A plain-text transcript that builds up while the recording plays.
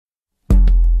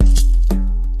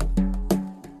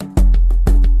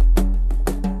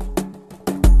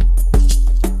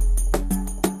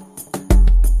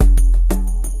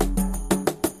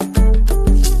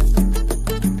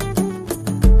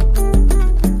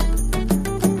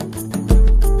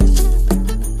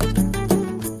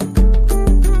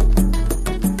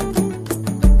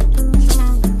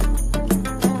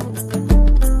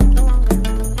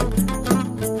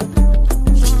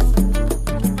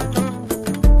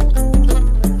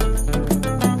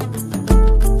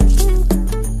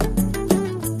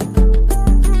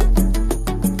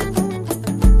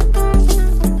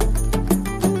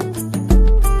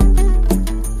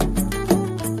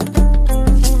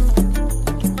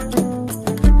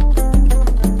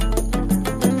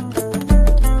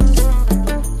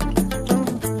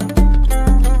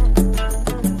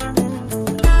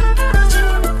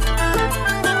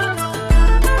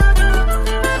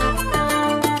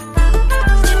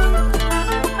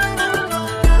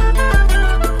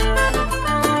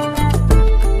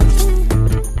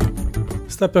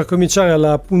sta per cominciare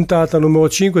la puntata numero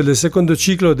 5 del secondo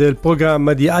ciclo del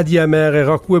programma di ADMR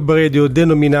Rock Web Radio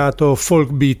denominato Folk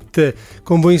Beat.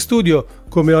 Con voi in studio,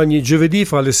 come ogni giovedì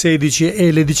fra le 16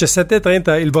 e le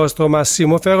 17.30, il vostro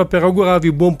Massimo Ferro per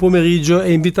augurarvi buon pomeriggio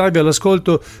e invitarvi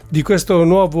all'ascolto di questo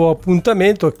nuovo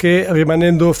appuntamento che,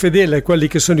 rimanendo fedele a quelli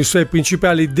che sono i suoi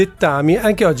principali dettami,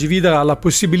 anche oggi vi darà la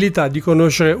possibilità di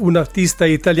conoscere un artista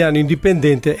italiano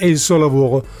indipendente e il suo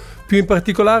lavoro. Più in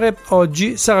particolare,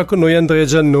 oggi sarà con noi Andrea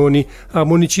Giannoni,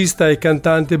 armonicista e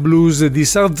cantante blues di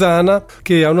Sarzana,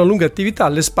 che ha una lunga attività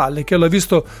alle spalle, che l'ha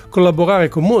visto collaborare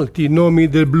con molti nomi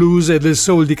del blues e del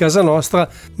soul di casa nostra,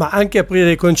 ma anche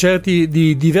aprire i concerti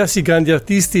di diversi grandi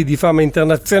artisti di fama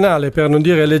internazionale, per non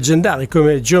dire leggendari,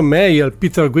 come John Mayall,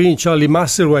 Peter Green, Charlie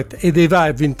Musselwhite e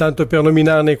Dave Ive, tanto per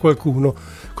nominarne qualcuno.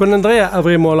 Con Andrea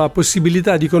avremo la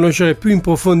possibilità di conoscere più in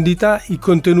profondità i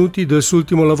contenuti del suo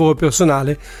ultimo lavoro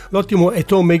personale, l'ottimo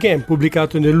At Home Again,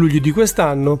 pubblicato nel luglio di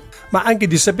quest'anno, ma anche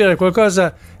di sapere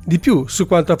qualcosa di più su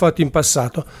quanto ha fatto in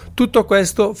passato. Tutto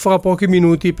questo fra pochi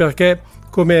minuti, perché,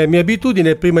 come è mia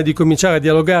abitudine, prima di cominciare a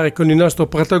dialogare con il nostro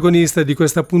protagonista di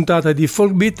questa puntata di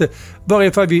Folk Beat, vorrei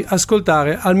farvi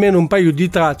ascoltare almeno un paio di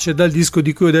tracce dal disco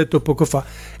di cui ho detto poco fa.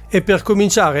 E per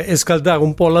cominciare e scaldare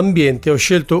un po' l'ambiente ho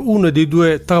scelto uno dei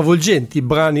due travolgenti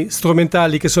brani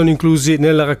strumentali che sono inclusi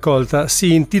nella raccolta.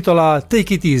 Si intitola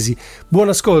Take It Easy. Buon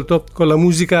ascolto con la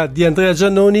musica di Andrea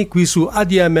Giannoni qui su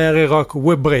ADMR Rock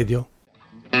Web Radio.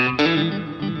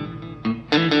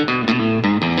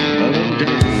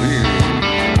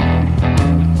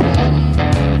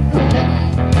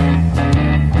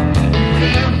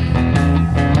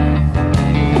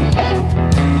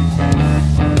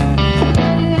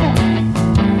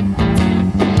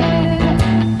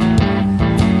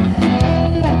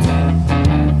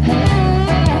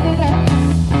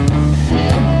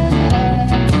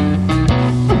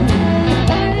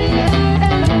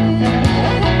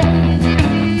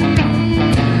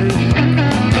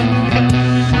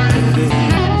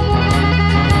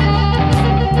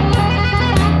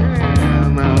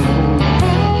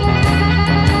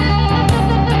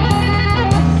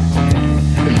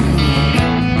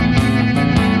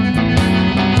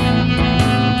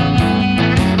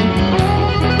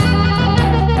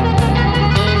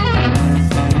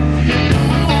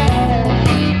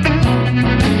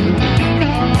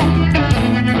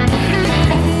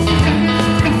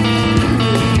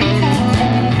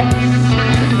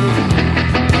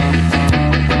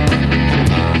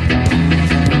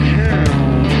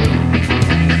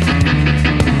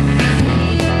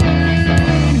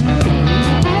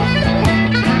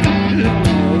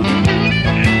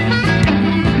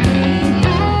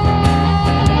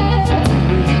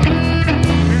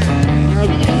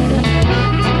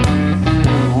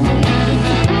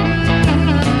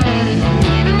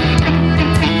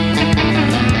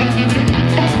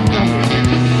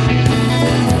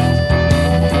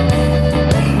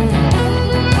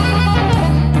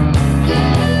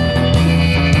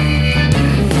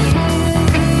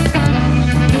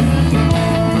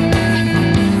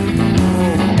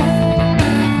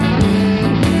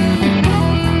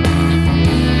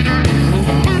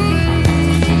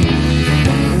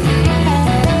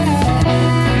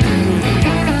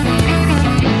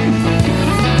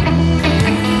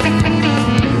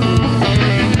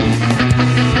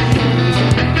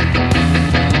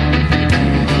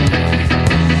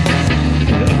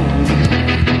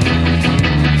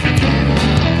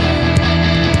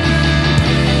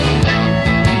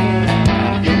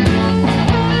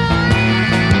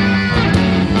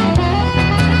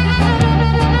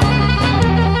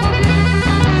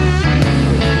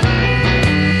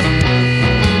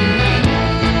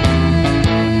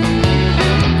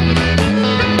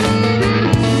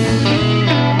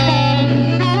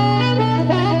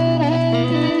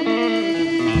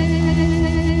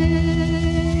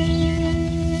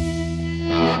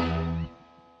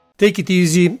 Take It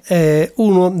Easy è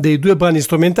uno dei due brani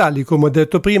strumentali, come ho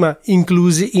detto prima,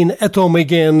 inclusi in At Home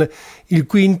Again, il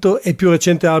quinto e più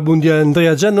recente album di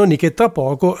Andrea Giannoni, che tra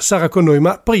poco sarà con noi,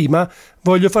 ma prima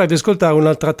voglio farvi ascoltare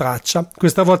un'altra traccia,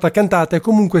 questa volta cantata e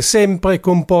comunque sempre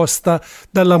composta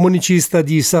dall'armonicista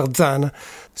di Sarzana.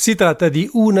 Si tratta di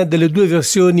una delle due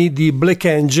versioni di Black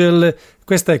Angel.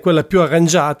 Questa è quella più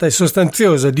arrangiata e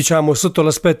sostanziosa, diciamo, sotto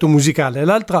l'aspetto musicale.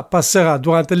 L'altra passerà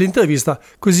durante l'intervista,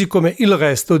 così come il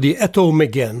resto di At Home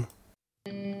Again.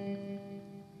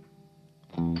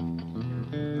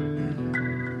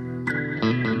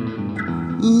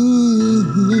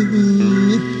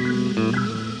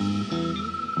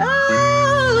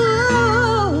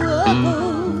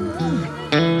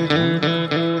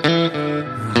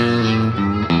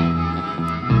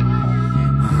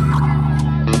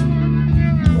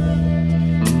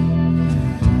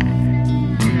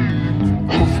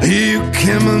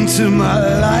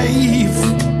 my life.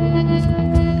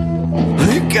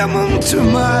 Come into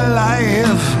my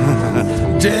life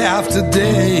day after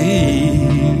day,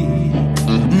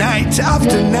 night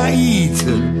after night,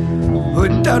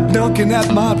 without knocking at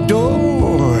my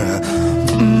door.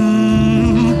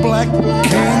 Black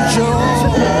angel,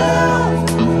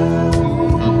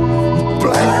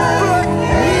 black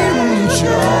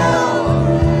angel,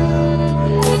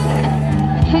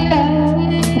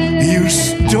 you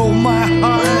stole my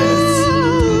heart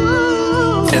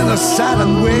in a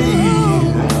silent way.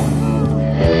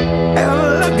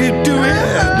 And look you do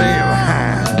it, babe.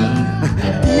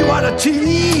 You are a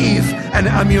thief, and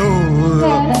I'm your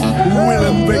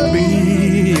willing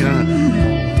baby.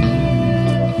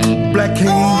 Black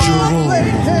angel.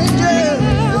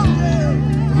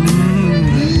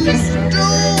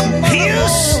 You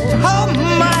stole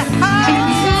my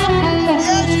heart.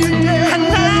 Yes, you did. And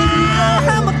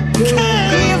now I'm a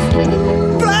thief.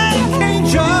 Black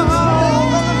angel.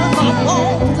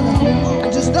 I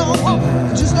just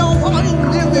don't want to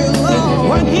leave me alone.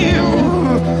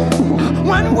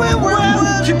 When we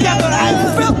were together, I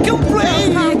felt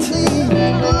complete.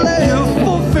 You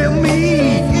fulfill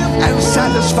me and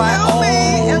satisfy all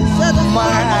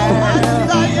my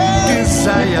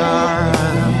desire.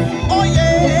 Oh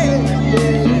yeah.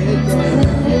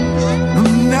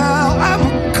 Now I'm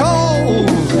cold.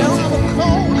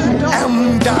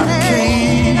 I'm dark.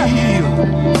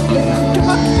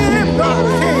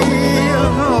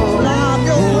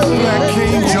 Black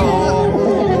angel.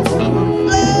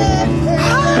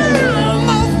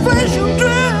 My facial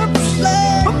drips,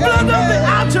 blood on the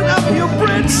outer of your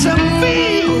bricks and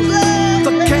feel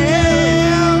the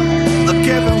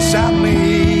care inside me.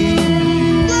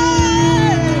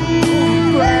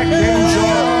 Black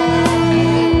angel.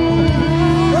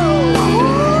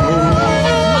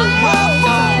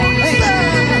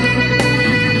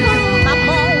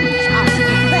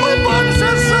 My bones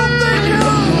are something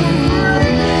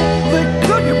they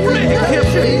couldn't break if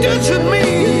you ditching me.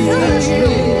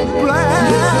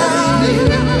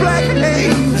 Black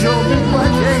angel,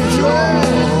 black angel.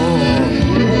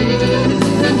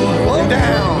 Hold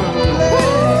down.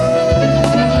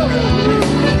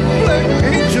 Black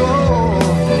angel.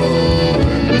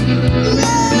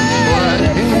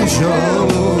 Black angel.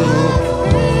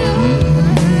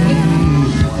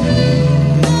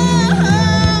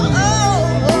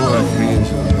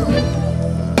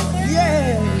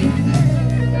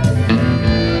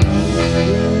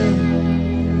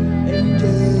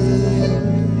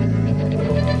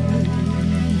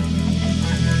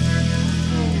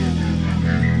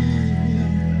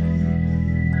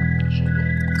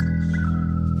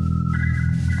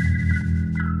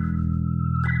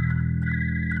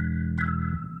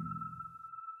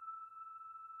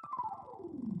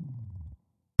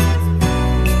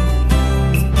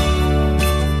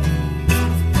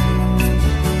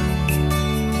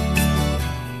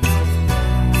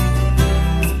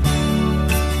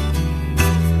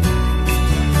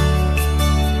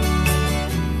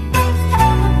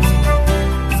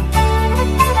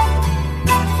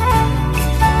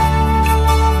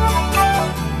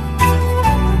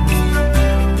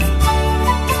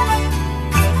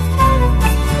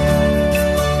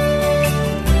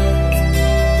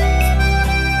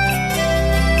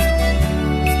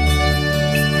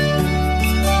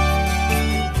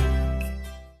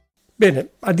 Bene,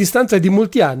 a distanza di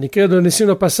molti anni, credo ne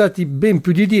siano passati ben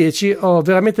più di 10, ho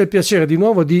veramente il piacere di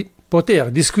nuovo di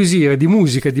poter disquisire di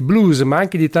musica, di blues, ma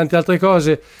anche di tante altre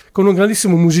cose con un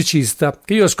grandissimo musicista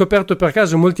che io ho scoperto per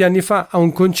caso molti anni fa a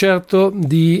un concerto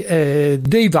di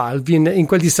Dave Alvin in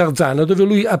quel di Sarzana, dove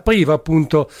lui apriva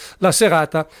appunto la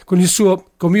serata con il suo,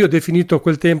 come io ho definito a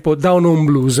quel tempo, Down Home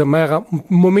Blues, ma era un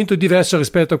momento diverso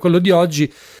rispetto a quello di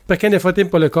oggi perché nel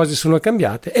frattempo le cose sono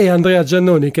cambiate e Andrea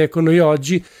Giannoni, che è con noi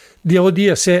oggi, devo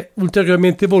dire, si è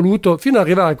ulteriormente evoluto fino ad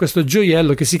arrivare a questo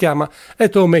gioiello che si chiama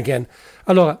At Home Again.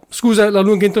 Allora, scusa la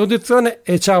lunga introduzione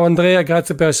e ciao Andrea,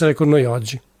 grazie per essere con noi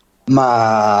oggi.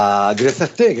 Ma grazie a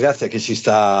te, grazie a chi ci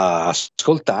sta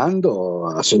ascoltando,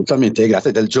 assolutamente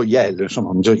grazie del gioiello, insomma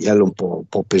un gioiello un po'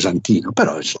 pesantino,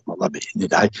 però insomma va bene,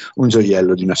 dai, un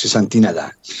gioiello di una sessantina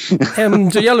d'anni. È un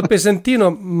gioiello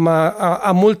pesantino, ma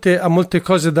ha molte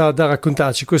cose da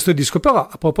raccontarci questo disco. Però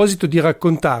a proposito di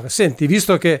raccontare, senti,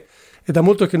 visto che è da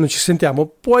molto che non ci sentiamo,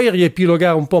 puoi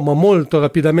riepilogare un po', ma molto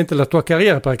rapidamente, la tua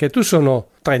carriera, perché tu sono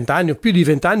 30 anni o più di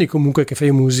 20 anni comunque che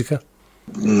fai musica.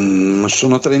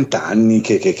 Sono 30 anni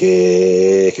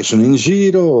che sono in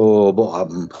giro,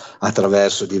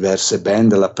 attraverso diverse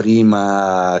band. La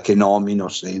prima che nomino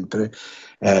sempre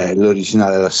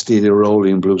l'originale è la Steely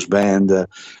Rolling Blues Band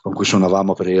con cui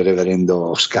suonavamo per il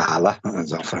reverendo Scala,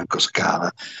 Gianfranco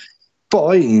Scala.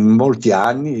 Poi in molti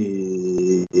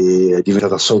anni è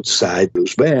diventata Southside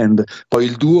Blues Band, poi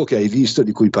il duo che hai visto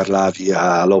di cui parlavi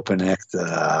all'Open Act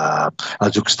a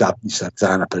Juxtap di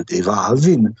Sarzana per Dave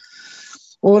Alvin.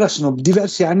 Ora sono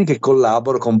diversi anni che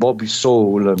collaboro con Bobby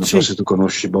Soul, non so se tu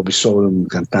conosci Bobby Soul, un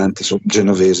cantante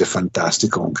genovese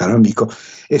fantastico, un caro amico,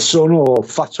 e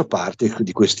faccio parte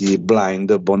di questi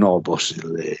blind bonobos,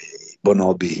 i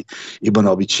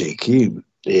bonobi ciechi,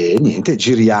 e niente,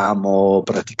 giriamo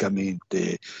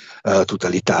praticamente tutta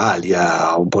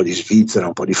l'Italia, un po' di Svizzera,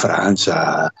 un po' di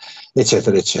Francia,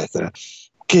 eccetera, eccetera.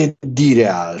 Che dire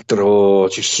altro?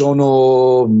 Ci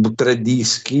sono 3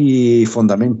 dischi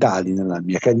fondamentali nella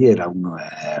mia carriera, uno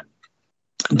è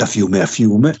Da fiume a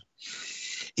fiume,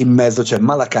 in mezzo c'è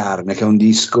Malacarne, che è un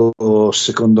disco,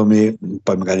 secondo me,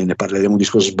 poi magari ne parleremo, un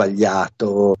disco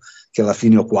sbagliato, che alla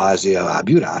fine ho quasi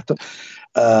abiurato.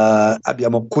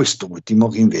 Abbiamo quest'ultimo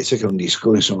che invece che è un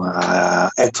disco,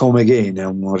 insomma, At Home Again, è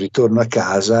un ritorno a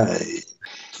casa.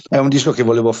 È un disco che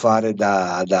volevo fare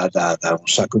da un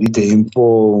sacco di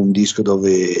tempo, un disco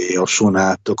dove ho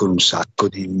suonato con un sacco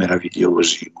di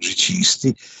meravigliosi musicisti,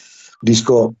 un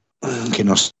disco che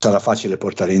non sarà facile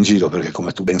portare in giro, perché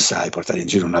come tu ben sai, portare in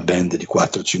giro una band di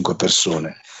 4-5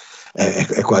 persone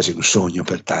è quasi un sogno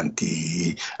per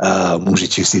tanti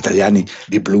musicisti italiani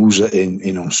di blues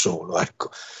e non solo, ecco.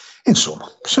 Insomma,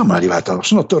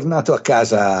 sono tornato a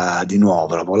casa di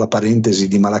nuovo, avevo la parentesi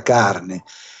di Malacarne,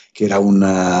 che era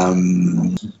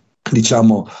un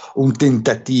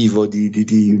tentativo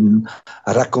di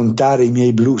raccontare i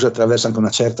miei blues attraverso anche una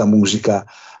certa musica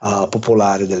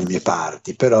popolare delle mie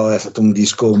parti, però è stato un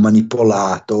disco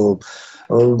manipolato,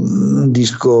 un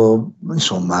disco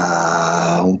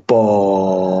insomma un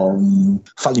po'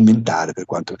 fallimentare, per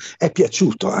quanto è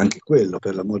piaciuto anche quello,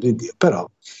 per l'amor di Dio, però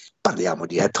parliamo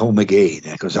di At Home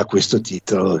Again, già questo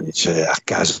titolo dice a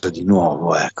casa di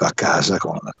nuovo, ecco, a casa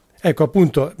con... Ecco,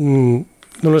 appunto,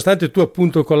 nonostante tu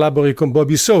appunto collabori con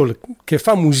Bobby Soul, che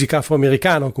fa musica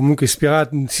afroamericana, o comunque si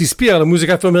ispira alla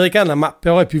musica afroamericana, ma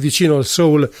però è più vicino al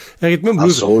soul e rhythm and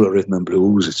blues. Al soul e rhythm and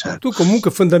blues, certo. Tu comunque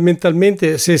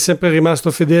fondamentalmente sei sempre rimasto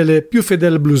più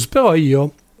fedele al blues, però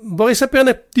io vorrei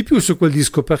saperne di più su quel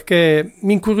disco, perché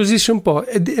mi incuriosisce un po'.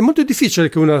 È molto difficile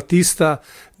che un artista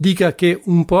dica che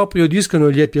un proprio disco non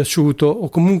gli è piaciuto o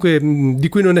comunque di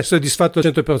cui non è soddisfatto al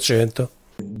 100%.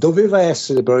 Doveva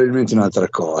essere probabilmente un'altra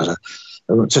cosa.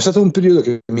 C'è stato un periodo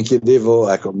che mi chiedevo,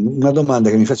 ecco, una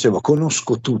domanda che mi facevo: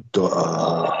 conosco tutto,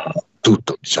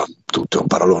 diciamo, tutto è un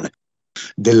parolone,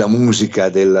 della musica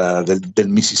del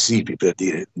Mississippi, per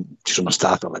dire, ci sono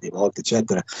stato varie volte,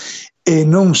 eccetera, e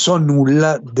non so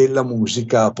nulla della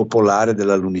musica popolare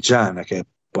della Lunigiana, che è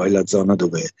poi la zona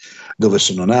dove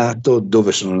sono nato,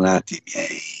 dove sono nati i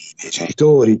miei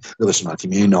genitori, dove sono nati i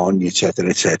miei nonni, eccetera,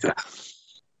 eccetera.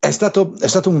 È stato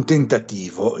un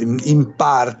tentativo, in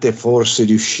parte forse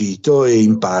riuscito e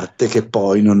in parte che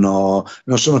poi non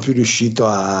sono più riuscito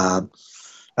a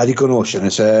riconoscere.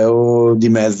 C'è di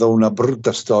mezzo una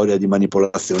brutta storia di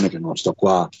manipolazione che non sto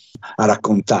qua a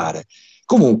raccontare.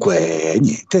 Comunque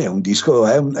niente, è un disco,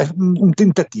 è un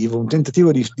tentativo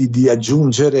di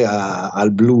aggiungere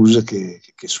al blues che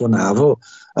suonavo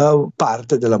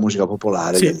parte della musica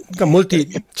popolare. Sì,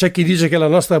 c'è chi dice che la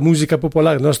nostra musica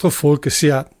popolare, il nostro folk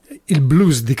sia il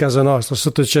blues di casa nostra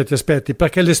sotto certi aspetti,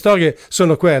 perché le storie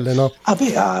sono quelle, no?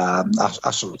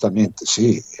 Assolutamente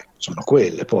sì, sono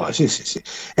quelle poi, sì.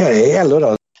 E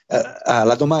allora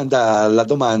la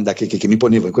domanda che mi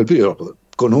ponevo in quel periodo: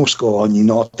 conosco ogni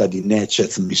nota di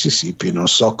Natchez, Mississippi, non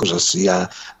so cosa sia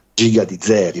giga di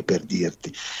zeri, per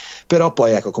dirti. Però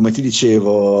poi, ecco, come ti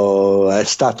dicevo, è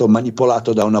stato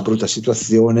manipolato da una brutta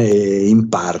situazione e in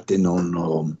parte non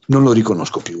lo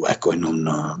riconosco più, ecco, e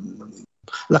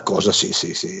la cosa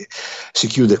si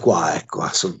chiude qua, ecco.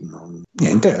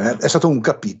 Niente, è stato un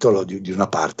capitolo di una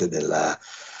parte della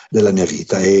mia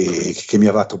vita e che mi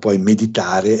ha fatto poi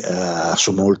meditare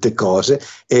su molte cose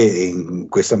e in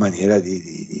questa maniera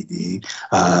di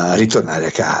ritornare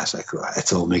a casa, ecco,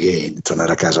 at home again,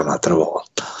 tornare a casa un'altra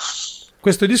volta.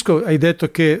 Questo disco hai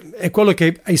detto che è quello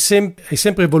che hai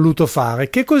sempre voluto fare.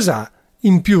 Che cos'ha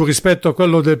in più rispetto a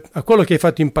quello che hai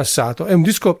fatto in passato? È un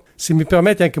disco, se mi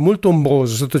permetti, anche molto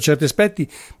ombroso sotto certi aspetti,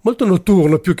 molto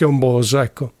notturno più che ombroso,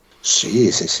 ecco.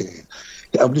 Sì.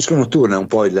 È un disco notturno, è un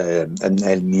po' è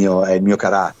il mio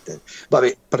carattere.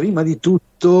 Vabbè, prima di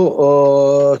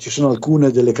tutto ci sono alcune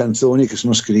delle canzoni che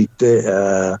sono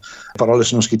scritte, parole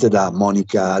sono scritte da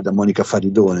Monica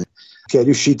Faridone, che è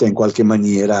riuscita in qualche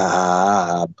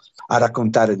maniera a a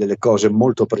raccontare delle cose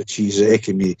molto precise e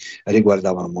che mi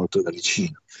riguardavano molto da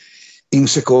vicino. In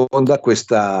seconda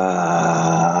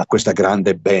questa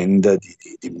grande band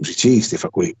di musicisti, fra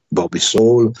cui Bobby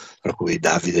Soul, fra cui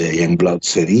Davide Youngblood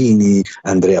Serini,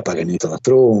 Andrea Paganito alla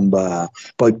tromba,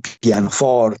 poi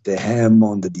pianoforte,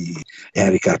 Hammond di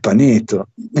Henry Carpaneto,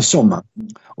 insomma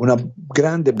una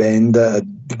grande band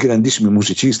di grandissimi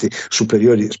musicisti,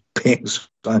 superiori penso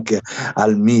anche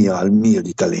al mio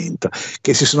di talento,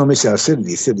 che si sono messi al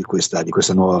servizio di questa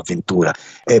nuova avventura,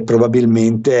 e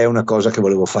probabilmente è una cosa che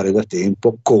volevo fare da tempo,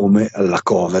 come la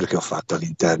cover che ho fatto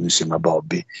all'interno insieme a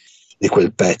Bobby di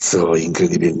quel pezzo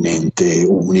incredibilmente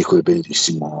unico e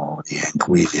bellissimo di Hank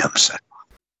Williams.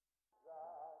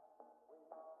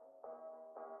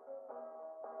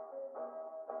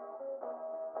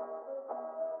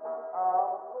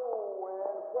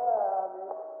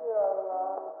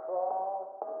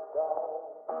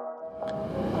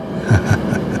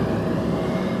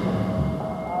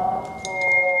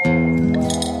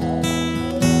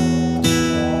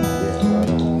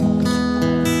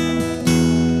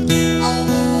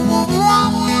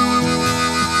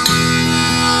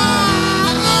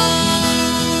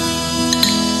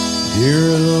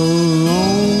 Hear the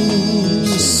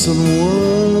lonesome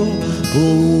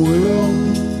whirlpool,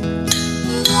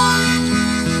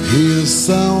 hear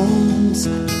sounds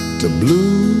too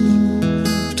blue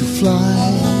to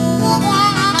fly.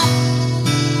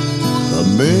 The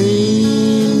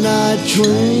midnight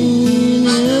train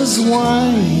is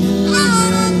winding.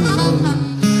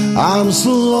 I'm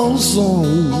so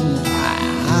lonesome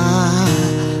I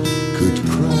could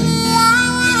cry.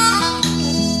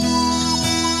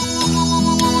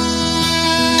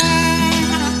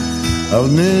 I've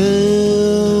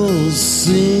never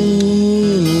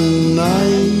seen a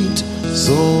night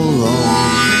so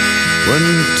long, when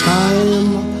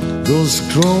time goes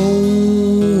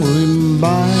crawling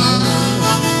by.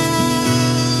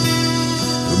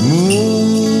 The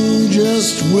moon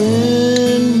just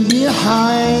went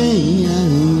behind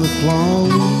the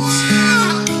clouds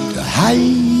to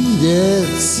hide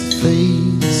its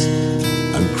face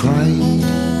and cry.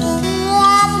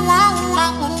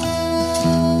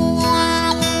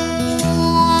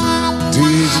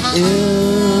 Did you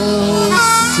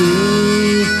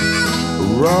see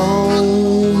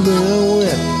around the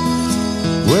web?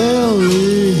 Well,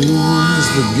 it's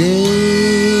the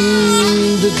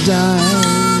game to die.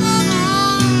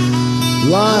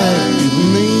 Like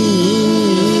me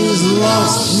is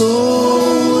lost the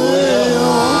will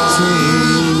to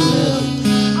live.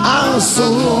 I'm so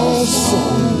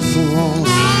lonesome, so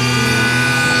lonesome.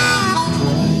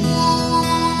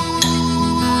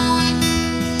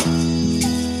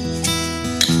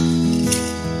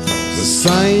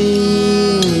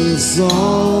 Signs of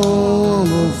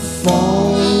a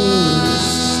falling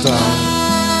star,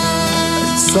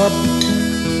 it's up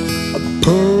a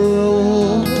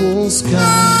purple sky,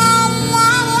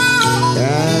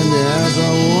 and as I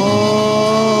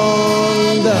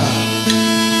wonder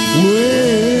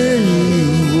where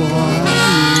you are,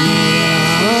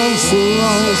 I'm so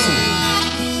lonesome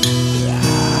I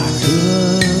could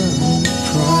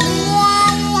cry.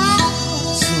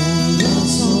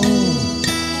 So lonesome.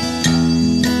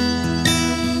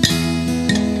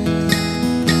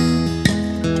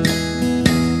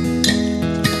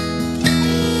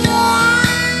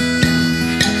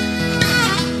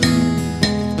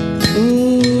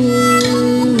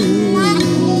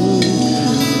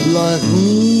 Like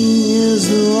me is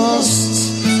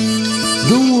lost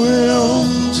the will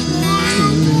to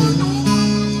live.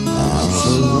 I'm so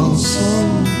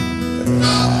lonesome.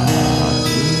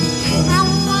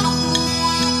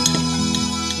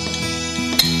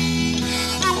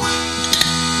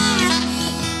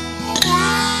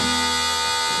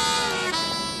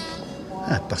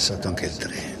 È passato anche il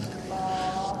treno.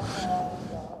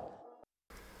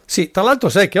 Sì, tra l'altro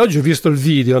sai che oggi ho visto il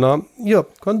video, no?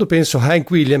 Io quando penso a Hank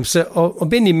Williams ho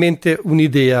bene in mente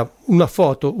un'idea, una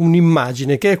foto,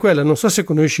 un'immagine, che è quella, non so se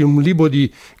conosci un libro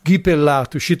di Guy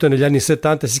Pellart uscito negli anni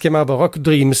 70, si chiamava Rock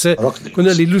Dreams, con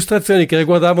delle illustrazioni che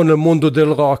riguardavano il mondo del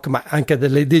rock, ma anche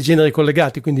dei generi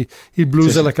collegati, quindi il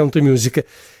blues e la country music.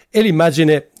 E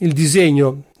l'immagine, il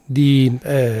disegno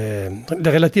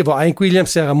relativo a Hank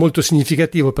Williams era molto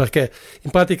significativo, perché in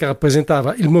pratica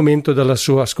rappresentava il momento della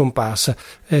sua scomparsa,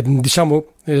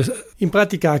 in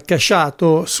pratica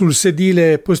accasciato sul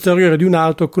sedile posteriore di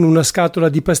un'auto con una scatola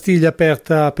di pastiglie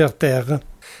aperta per terra.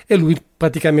 e lui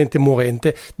praticamente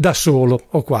morente, da solo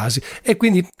o quasi. E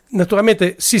quindi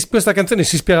naturalmente questa canzone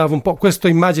si ispirava un po', questa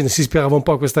immagine si ispirava un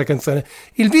po' a questa canzone.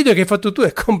 Il video che hai fatto tu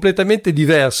è completamente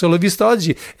diverso, l'ho visto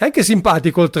oggi, è anche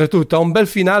simpatico oltretutto, ha un bel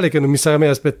finale che non mi sarei mai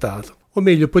aspettato. O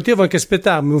meglio, potevo anche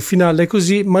aspettarmi un finale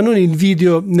così, ma non il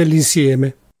video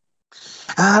nell'insieme.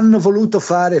 Hanno voluto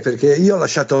fare, perché io ho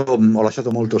lasciato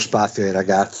molto spazio ai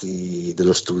ragazzi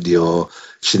dello studio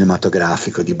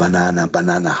cinematografico di Banana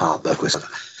Hub,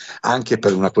 anche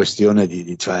per una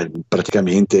questione cioè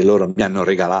praticamente loro mi hanno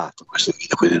regalato questo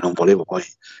video, quindi non volevo poi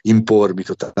impormi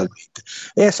totalmente.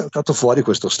 E è saltato fuori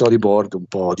questo storyboard un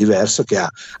po' diverso che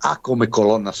ha come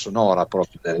colonna sonora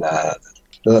proprio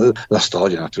la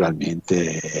storia,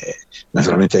 naturalmente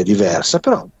è diversa,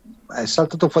 però è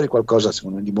saltato fuori qualcosa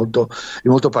secondo me di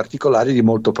molto particolare, di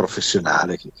molto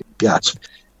professionale, che mi piace,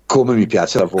 come mi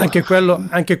piace la voce.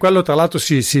 Anche quello tra l'altro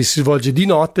si svolge di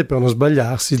notte, per non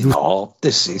sbagliarsi. Di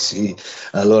notte, sì.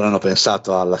 Allora hanno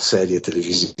pensato alla serie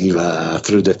televisiva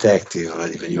True Detective,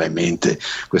 mi veniva in mente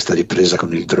questa ripresa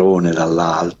con il drone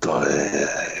dall'alto,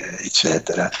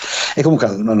 eccetera. E comunque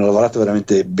hanno lavorato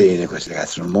veramente bene questi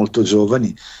ragazzi, sono molto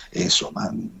giovani e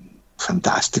insomma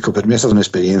fantastico. Per me è stata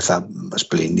un'esperienza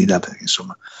splendida, perché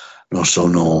insomma non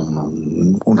sono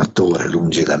un attore,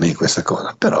 lungi da me questa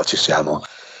cosa, però ci siamo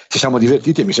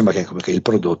divertiti e mi sembra che il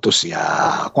prodotto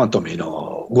sia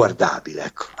quantomeno guardabile,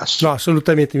 ecco. No,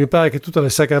 assolutamente, mi pare che tutta la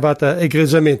sia gravata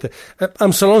egregiamente. I'm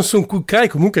So Lonesome Could Cry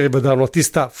comunque arriva da un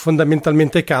artista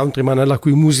fondamentalmente country, ma nella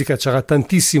cui musica c'era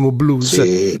tantissimo blues.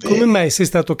 Sì, come mai sei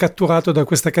stato catturato da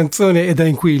questa canzone e da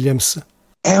Hank Williams?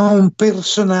 È un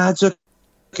personaggio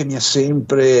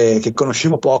che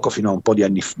conoscevo poco fino a un po' di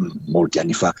anni, molti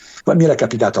anni fa. Poi mi era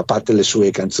capitato, a parte le sue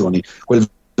canzoni, quel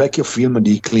vecchio film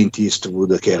di Clint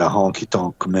Eastwood che era Honky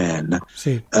Tonk Man,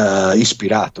 sì.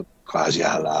 Ispirato quasi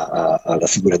alla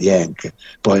figura di Hank.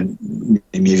 Poi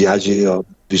nei miei viaggi ho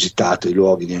visitato i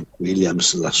luoghi di Hank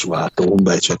Williams, la sua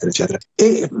tomba, eccetera, eccetera.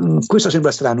 E questo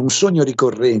sembra strano, un sogno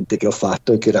ricorrente che ho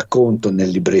fatto e che racconto nel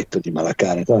libretto di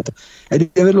Malacane, tra l'altro, è di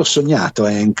averlo sognato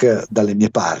Hank dalle mie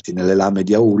parti, nelle lame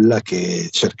di Aulla, che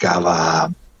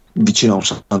cercava vicino a un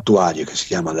santuario che si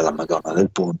chiama della Madonna del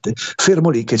Ponte, fermo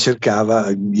lì che cercava,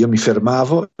 io mi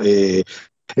fermavo e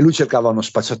lui cercava uno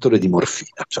spacciatore di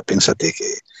morfina, cioè, pensate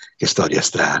che storia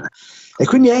strana. E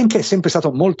quindi Hank è sempre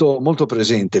stato molto, molto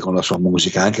presente con la sua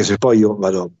musica, anche se poi io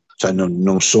cioè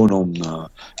non sono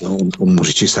un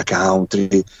musicista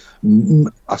country,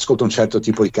 ascolto un certo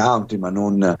tipo di country, ma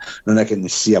non è che ne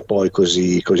sia poi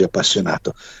così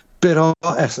appassionato. Però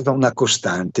è stata una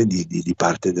costante di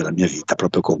parte della mia vita,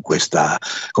 proprio con questa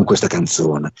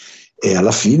canzone. E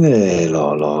alla fine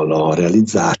l'ho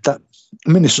realizzata.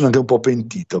 Me ne sono anche un po'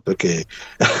 pentito, perché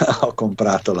ho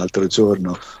comprato l'altro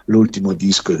giorno l'ultimo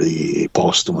disco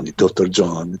postumo di Dr.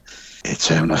 John e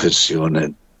c'è una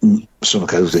versione, sono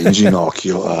caduto in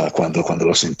ginocchio quando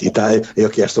l'ho sentita e ho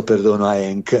chiesto perdono a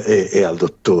Hank e al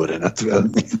dottore,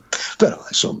 naturalmente. Però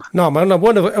insomma, no, ma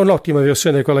è un'ottima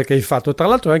versione quella che hai fatto. Tra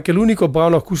l'altro è anche l'unico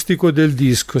brano acustico del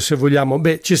disco, se vogliamo.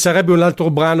 Ci sarebbe un altro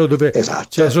brano dove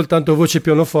c'è soltanto voce e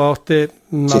pianoforte.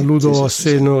 Alludo,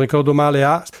 se non ricordo male,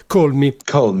 a Call Me.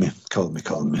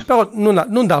 Però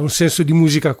non dà un senso di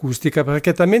musica acustica,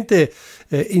 perché è talmente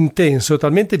intenso,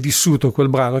 talmente vissuto quel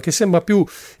brano, che sembra più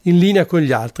in linea con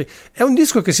gli altri. È un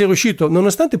disco che si è riuscito,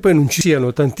 nonostante poi non ci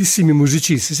siano tantissimi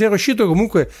musicisti, si è riuscito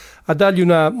comunque a dargli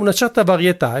una certa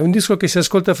varietà. È un disco che si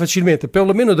ascolta facilmente,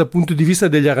 perlomeno dal punto di vista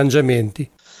degli arrangiamenti.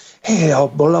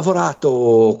 Ho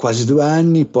lavorato quasi 2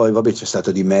 anni, poi c'è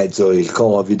stato di mezzo il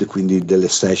Covid, quindi delle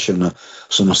session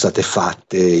sono state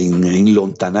fatte in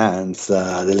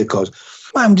lontananza, delle cose.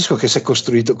 Ma è un disco che si è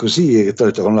costruito così,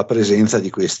 con la presenza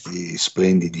di questi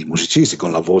splendidi musicisti,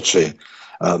 con la voce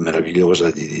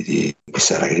meravigliosa di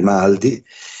Sara Grimaldi.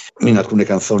 In alcune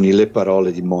canzoni le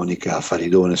parole di Monica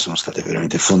Faridone sono state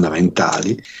veramente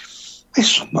fondamentali.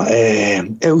 Insomma,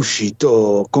 è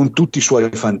uscito con tutti i suoi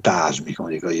fantasmi,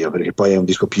 come dico io, perché poi è un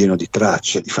disco pieno di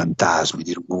tracce, di fantasmi,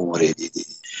 di rumori, di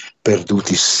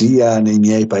perduti sia nei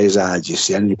miei paesaggi,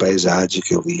 sia nei paesaggi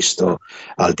che ho visto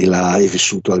al di là e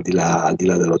vissuto al di là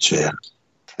dell'oceano.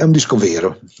 È un disco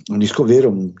vero,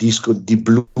 un disco di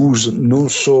blues non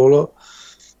solo,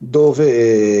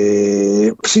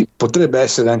 dove sì, potrebbe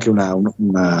essere anche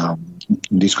un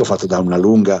disco fatto da una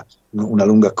lunga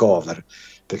cover,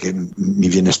 perché mi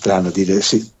viene strano dire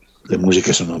sì, le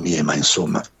musiche sono mie, ma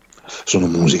insomma sono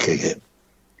musiche che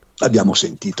abbiamo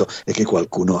sentito e che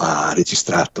qualcuno ha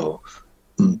registrato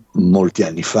molti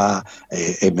anni fa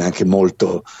e anche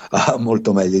molto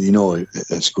meglio di noi,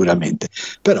 sicuramente.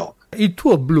 Però Il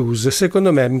tuo blues,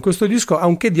 secondo me, in questo disco ha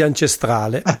un che di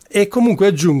ancestrale e comunque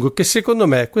aggiungo che secondo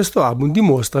me questo album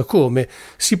dimostra come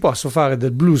si possa fare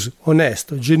del blues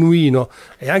onesto, genuino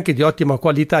e anche di ottima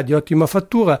qualità, di ottima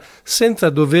fattura, senza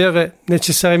dover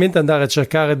necessariamente andare a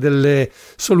cercare delle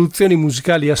soluzioni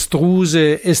musicali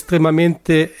astruse,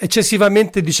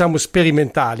 eccessivamente, diciamo,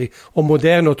 sperimentali o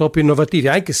moderne o troppo innovativi,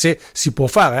 anche se si può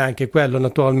fare anche quello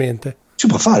naturalmente. Si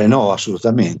può fare, no,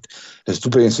 assolutamente. Se tu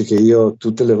pensi che io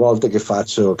tutte le volte che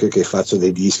faccio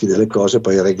dei dischi, delle cose,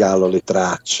 poi regalo le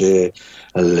tracce,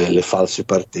 le false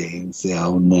partenze a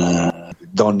un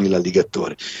Donny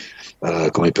l'alligatore,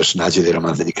 come i personaggi dei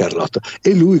romanzi di Carlotto,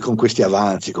 e lui con questi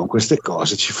avanzi, con queste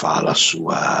cose ci fa la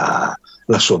sua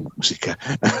musica.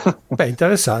 Beh,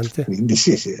 interessante. Quindi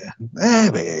sì.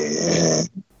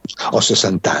 Ho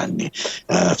 60 anni,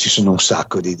 ci sono un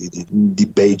sacco di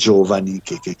bei giovani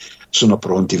che sono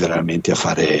pronti veramente a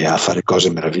fare cose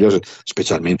meravigliose,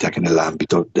 specialmente anche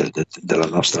nell'ambito della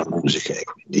nostra musica. E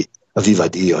quindi, viva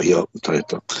Dio, io ho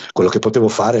detto, quello che potevo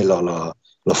fare l'ho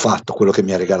fatto, quello che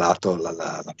mi ha regalato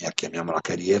la mia, chiamiamola,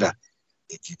 carriera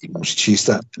di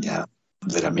musicista, mi ha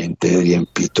veramente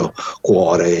riempito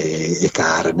cuore e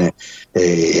carne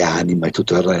e anima e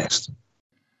tutto il resto.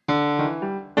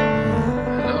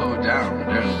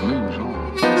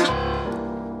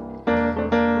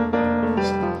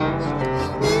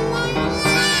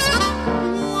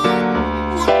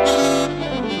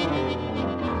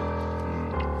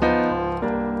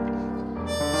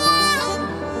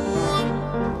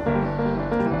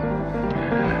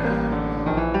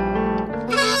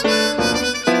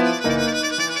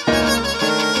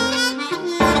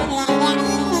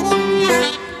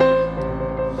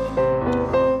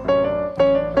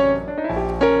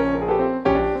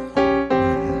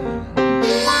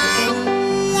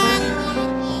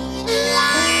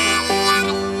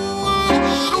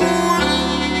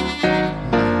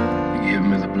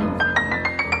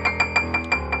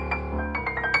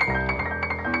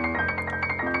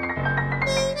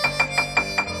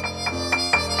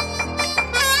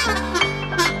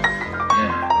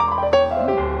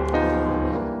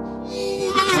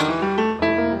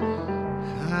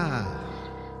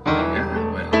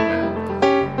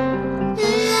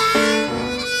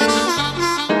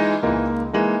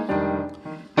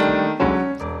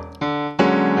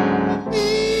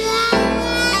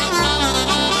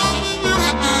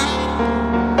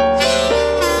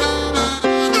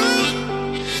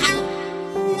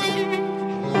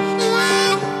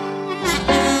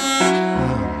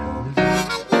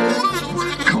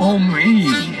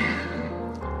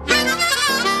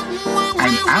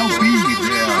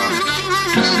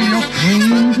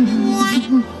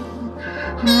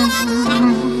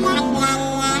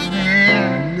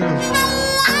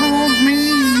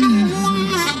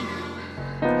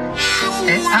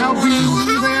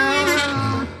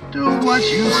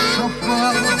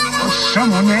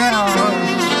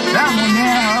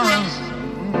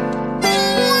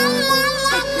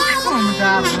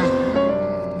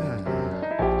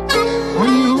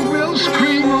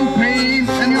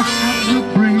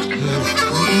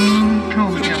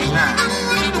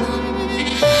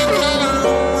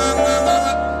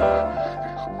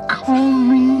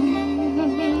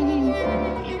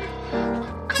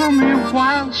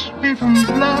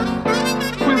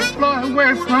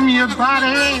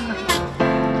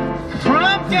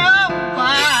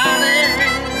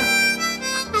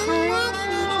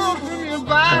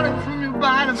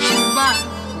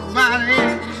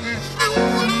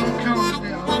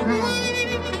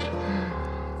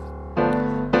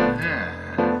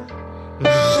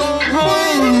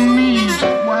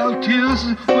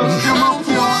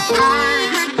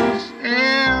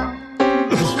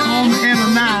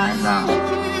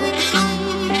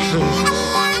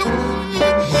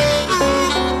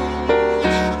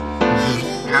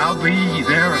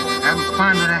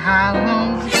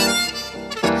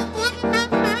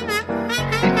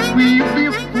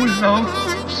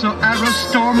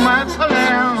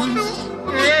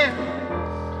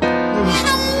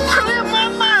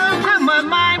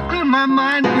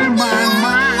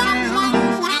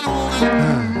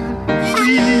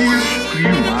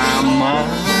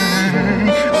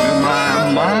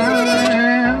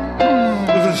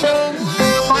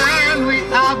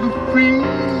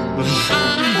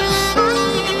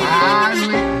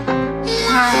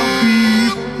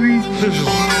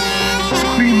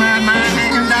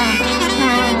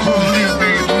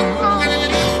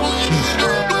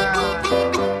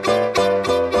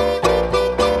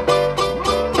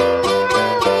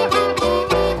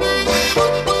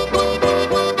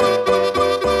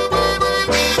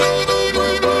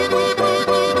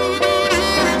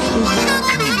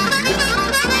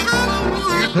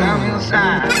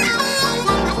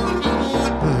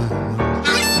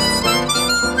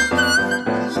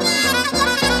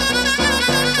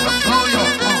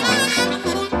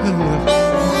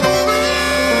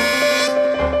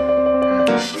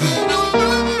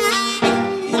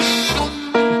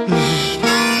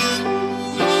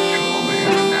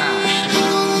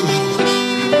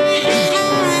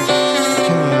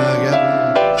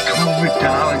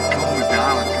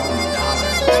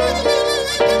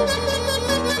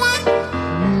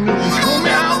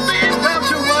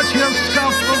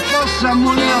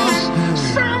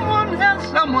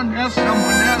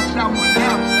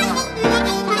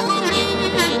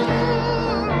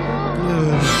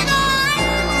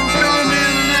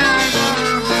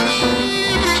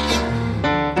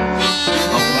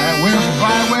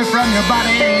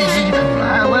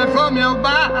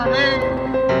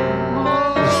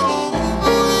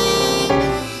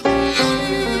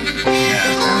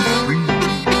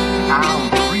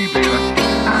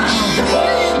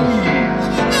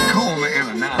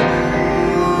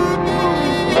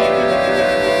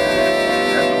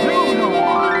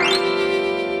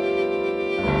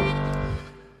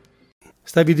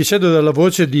 Stavi dicendo della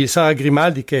voce di Sara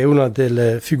Grimaldi, che è una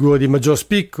delle figure di maggior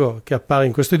spicco che appare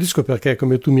in questo disco, perché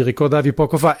come tu mi ricordavi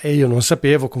poco fa, e io non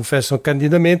sapevo, confesso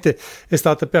candidamente, è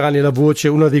stata per anni la voce,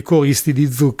 una dei coristi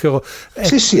di Zucchero.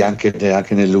 Sì, anche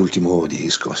nell'ultimo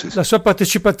disco. Sì. La sua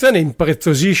partecipazione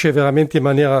impreziosisce veramente in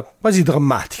maniera quasi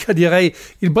drammatica, direi.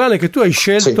 Il brano che tu hai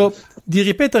scelto di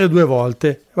ripetere 2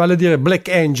 volte, vale a dire Black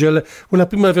Angel, una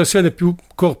prima versione più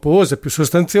corposa, più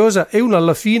sostanziosa, e una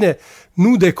alla fine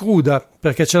nuda e cruda,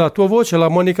 perché c'è la tua voce,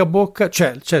 l'armonica a bocca,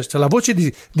 c'è la voce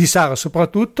di Sara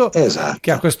soprattutto, esatto,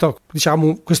 che ha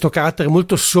questo carattere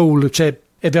molto soul, cioè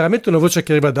è veramente una voce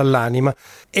che arriva dall'anima,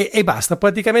 e basta,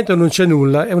 praticamente non c'è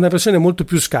nulla, è una versione molto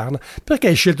più scarna. Perché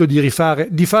hai scelto di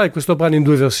fare questo brano in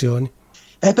 2 versioni?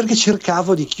 Perché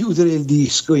cercavo di chiudere il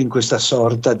disco in questa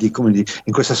sorta di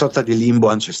limbo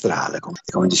ancestrale,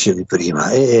 come dicevi prima,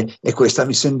 e questa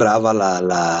mi sembrava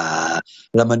la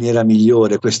maniera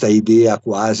migliore, questa idea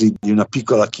quasi di una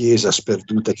piccola chiesa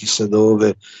sperduta chissà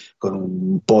dove, con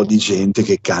un po' di gente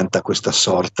che canta questa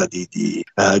sorta di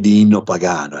inno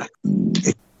pagano.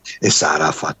 E Sara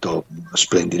ha fatto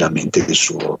splendidamente il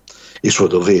suo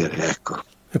dovere, ecco.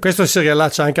 E questo si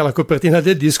riallaccia anche alla copertina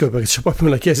del disco, perché c'è proprio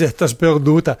una chiesetta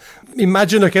sperduta.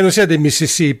 Immagino che non sia del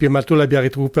Mississippi, ma tu l'abbia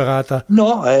recuperata.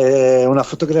 No, è una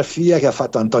fotografia che ha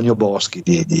fatto Antonio Boschi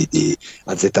di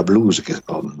AZ Blues, che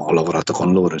ho lavorato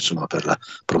con loro, insomma, per la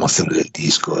promozione del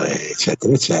disco,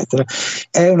 eccetera eccetera.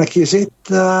 È una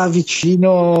chiesetta mi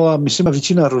sembra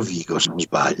vicino a Rovigo, se non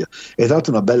sbaglio, e tra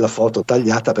l'altro una bella foto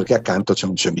tagliata, perché accanto c'è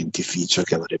un cementificio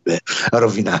che avrebbe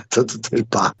rovinato tutto il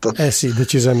patto. Sì,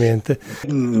 decisamente.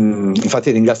 Infatti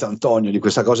ringrazio Antonio di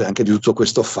questa cosa e anche di tutto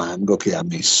questo fango che ha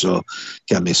messo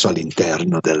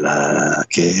all'interno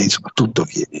che insomma tutto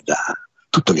viene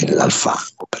dal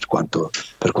fango per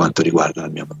quanto riguarda la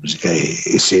mia musica,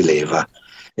 e si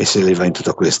eleva in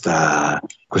tutta questa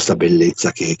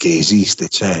bellezza che esiste,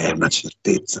 c'è una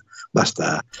certezza,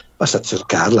 basta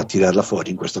cercarla, tirarla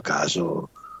fuori, in questo caso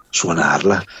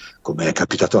suonarla, come è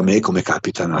capitato a me, come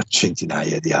capitano a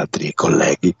centinaia di altri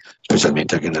colleghi,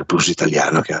 specialmente anche nel blues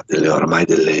italiano, che ha ormai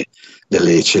delle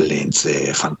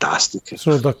eccellenze fantastiche.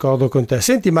 Sono d'accordo con te.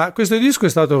 Senti, ma questo disco è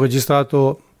stato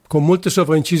registrato con molte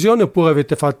sovraincisioni, oppure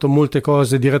avete fatto molte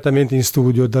cose direttamente in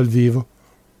studio, dal vivo?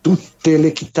 Tutte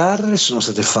le chitarre sono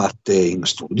state fatte in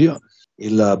studio,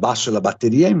 il basso e la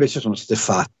batteria invece sono state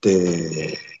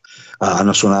fatte,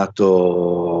 hanno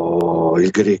suonato il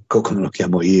Greco, come lo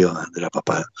chiamo io, Andrea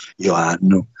Papa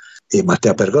Ioannu e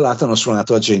Matteo Pergolato, hanno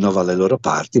suonato a Genova le loro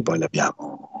parti, poi le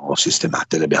abbiamo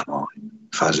sistemate, le abbiamo in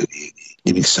fase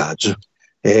di missaggio.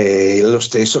 E lo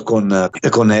stesso con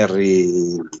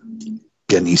Harry,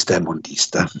 pianista e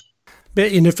mondista. Beh,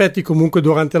 in effetti comunque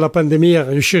durante la pandemia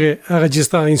riuscire a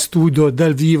registrare in studio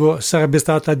dal vivo sarebbe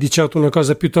stata di certo una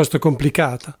cosa piuttosto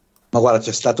complicata. Ma guarda,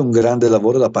 c'è stato un grande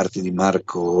lavoro da parte di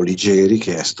Marco Ligeri,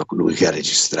 che è stato colui che ha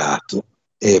registrato,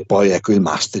 e poi ecco il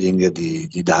mastering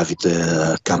di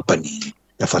David Campanini,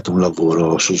 che ha fatto un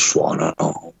lavoro sul suono,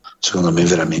 no? Secondo me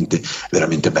veramente,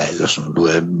 veramente bello. Sono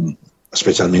due,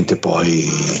 specialmente poi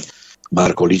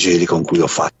Marco Ligeri, con cui ho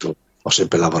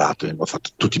sempre lavorato e ho fatto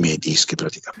tutti i miei dischi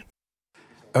praticamente.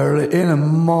 Early in the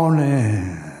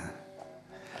morning,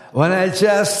 when I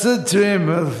just dream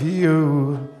of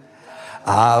you,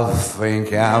 I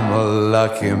think I'm a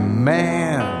lucky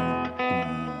man,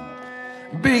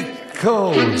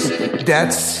 because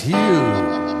that's you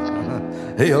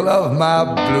love my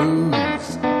blues.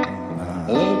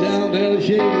 Hello, down there,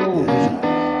 Shea Rose,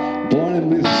 born in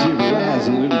Mississippi,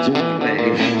 rising little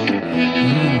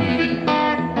Johnny.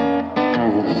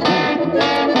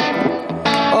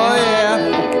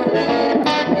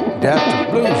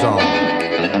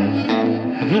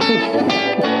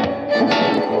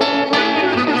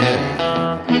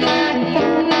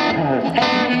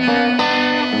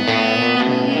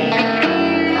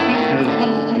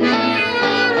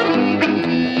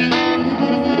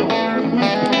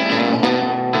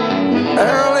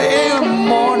 Early in the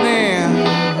morning,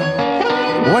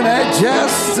 when I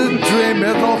just dream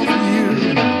of you,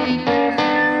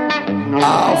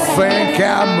 I think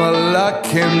I'm a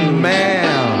lucky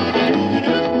man,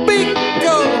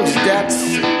 because that's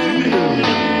you.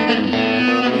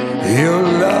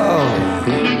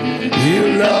 You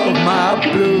love my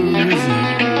blues.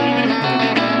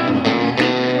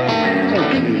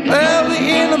 Early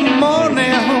in the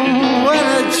morning, when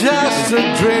I just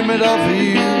dreaming of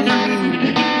you,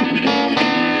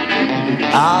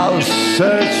 I was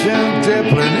searching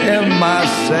deeply in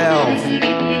myself,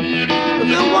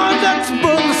 the one that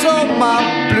brings all my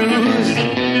blues,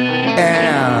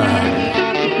 and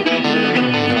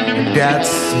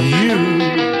that's you.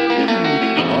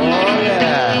 Oh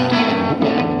yeah.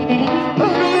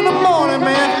 Early in the morning,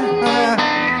 man.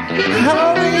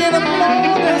 Early in the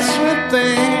morning, sweet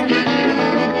thing.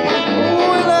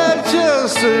 When I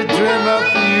just dream of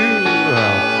you,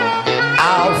 I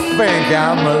think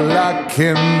I'm a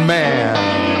lucky man,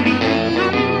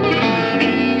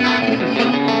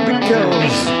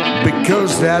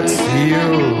 because that's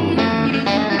you.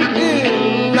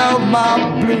 You love my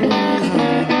blues.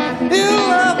 You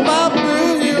love my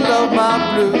blues. You love my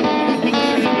blues.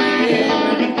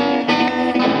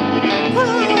 Oh,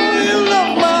 you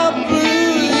love my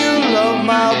blues. You love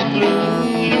my blues.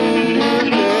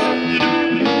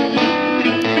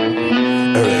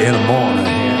 Early in the morning,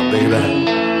 yeah, baby.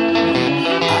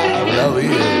 I love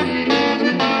you.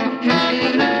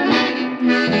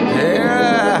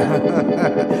 Yeah,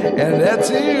 and that's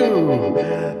you.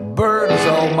 Burns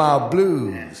all my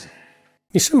blues.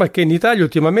 Mi sembra che in Italia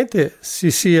ultimamente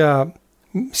sia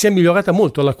migliorata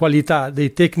molto la qualità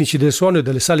dei tecnici del suono e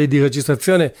delle sale di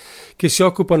registrazione che si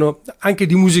occupano anche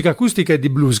di musica acustica e di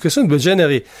blues, che sono due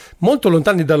generi molto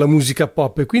lontani dalla musica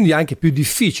pop e quindi anche più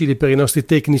difficili per i nostri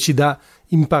tecnici da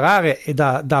imparare e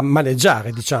da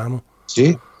maneggiare, diciamo.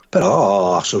 Sì,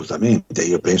 però assolutamente,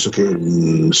 io penso che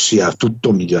sia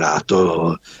tutto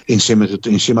migliorato insieme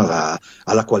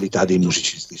alla qualità dei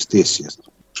musicisti stessi. È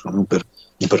stato secondo me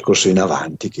un percorso in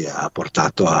avanti che ha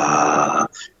portato a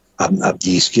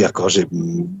dischi, a cose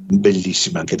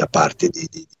bellissime anche da parte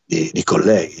di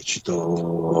colleghi.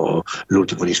 Cito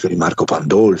l'ultimo disco di Marco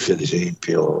Pandolfi, ad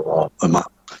esempio, ma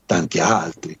tanti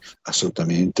altri.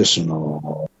 Assolutamente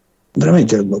sono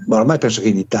veramente, ormai penso che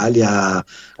in Italia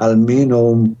almeno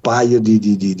un paio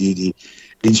di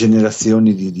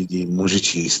generazioni di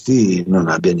musicisti non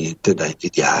abbia niente da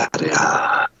invidiare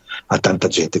a tanta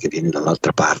gente che viene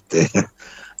dall'altra parte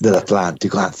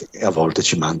dell'Atlantico, anzi a volte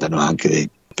ci mandano anche dei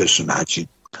personaggi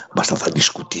abbastanza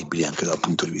discutibili anche dal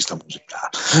punto di vista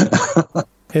musicale.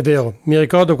 È vero, mi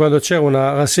ricordo quando c'era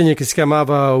una rassegna che si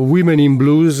chiamava Women in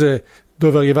Blues,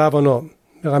 dove arrivavano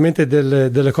veramente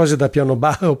delle cose da piano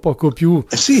bar o poco più,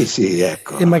 sì,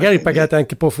 ecco, e magari pagate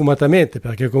anche profumatamente,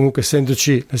 perché comunque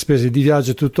essendoci le spese di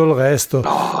viaggio e tutto il resto,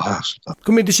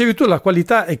 come dicevi tu, la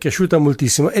qualità è cresciuta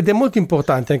moltissimo ed è molto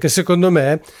importante anche secondo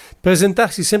me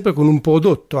presentarsi sempre con un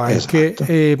prodotto anche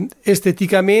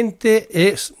esteticamente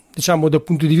e diciamo dal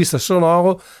punto di vista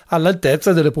sonoro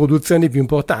all'altezza delle produzioni più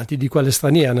importanti, di quelle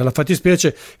straniere, nella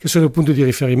fattispecie, che sono il punto di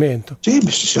riferimento. Sì,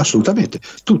 assolutamente,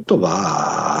 tutto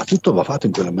va fatto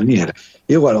in quella maniera.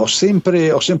 Io guarda, ho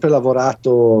sempre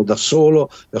lavorato da solo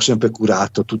e ho sempre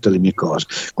curato tutte le mie cose.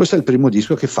 Questo è il primo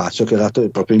disco che faccio, che ho dato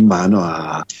proprio in mano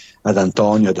ad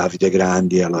Antonio, a Davide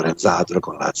Grandi e a Lorenzadro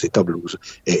con la Z Blues,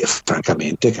 e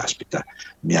francamente, caspita,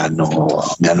 mi hanno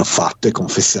fatto e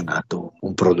confezionato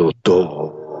un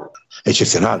prodotto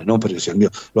eccezionale, non perché sia il mio,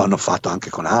 lo hanno fatto anche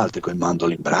con altri, con i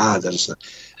Mandolin Brothers.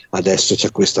 Adesso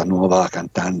c'è questa nuova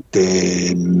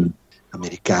cantante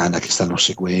americana che stanno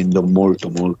seguendo molto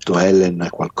molto, Ellen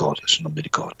qualcosa, se non mi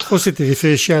ricordo. Forse ti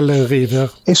riferisci a Ellen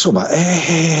River. Insomma,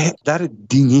 dare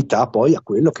dignità poi a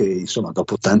quello che insomma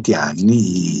dopo tanti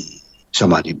anni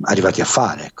siamo arrivati a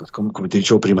fare. Ecco, come ti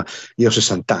dicevo prima, io ho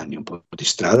 60 anni, un po' di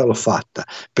strada l'ho fatta,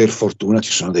 per fortuna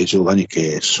ci sono dei giovani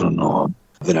che sono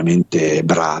veramente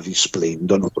bravi,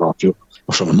 splendono proprio,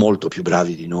 sono molto più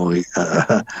bravi di noi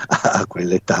a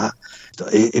quell'età,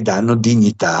 e danno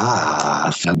dignità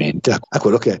finalmente a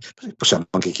quello che possiamo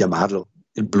anche chiamarlo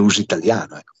il blues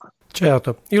italiano, ecco.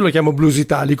 Certo, io lo chiamo blues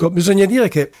italico. Bisogna dire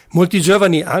che molti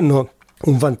giovani hanno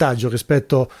un vantaggio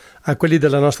rispetto a quelli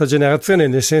della nostra generazione,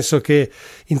 nel senso che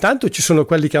intanto ci sono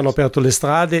quelli che hanno aperto le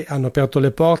strade, hanno aperto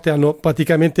le porte, hanno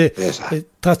praticamente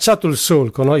tracciato il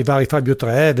solco, no? I vari Fabio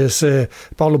Treves,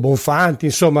 Paolo Bonfanti,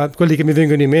 insomma quelli che mi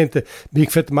vengono in mente, Big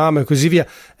Fat Mama e così via,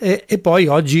 e poi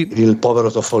oggi il povero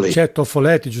Toffoletti. C'è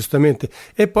Toffoletti, giustamente,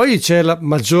 e poi c'è la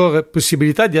maggiore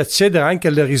possibilità di accedere anche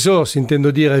alle risorse, intendo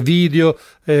dire video,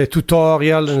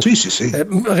 tutorial,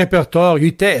 repertorio,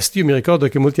 i testi. Io mi ricordo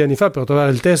che molti anni fa per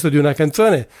trovare il testo di una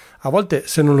canzone a volte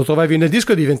se non lo trovavi nel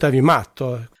disco diventavi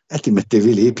matto. E ti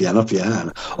mettevi lì piano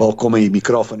piano, o come i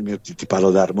microfoni, ti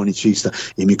parlo da armonicista,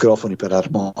 i microfoni per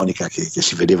armonica che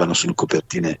si vedevano sulle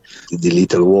copertine di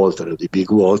Little Walter o di Big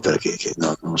Walter, che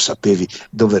non sapevi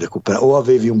dove recuperare, o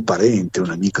avevi un parente, un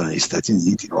amico negli Stati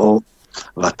Uniti, o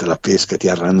vatte la pesca, ti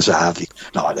arrangiavi.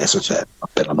 No, adesso c'è,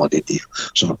 per l'amor di Dio,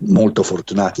 sono molto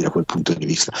fortunati da quel punto di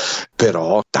vista,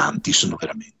 però tanti sono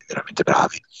veramente, veramente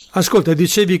bravi. Ascolta,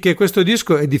 dicevi che questo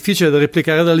disco è difficile da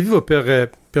replicare dal vivo per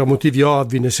motivi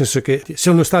ovvi, nel senso che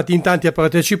sono stati in tanti a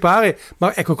partecipare,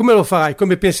 ma ecco, come lo farai?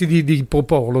 Come pensi di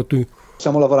proporlo tu?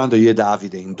 Stiamo lavorando io e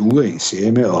Davide in due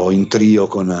insieme, o in trio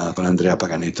con Andrea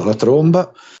Paganetto alla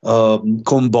tromba.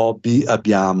 Con Bobby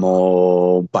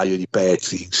abbiamo un paio di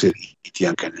pezzi inseriti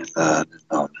anche nel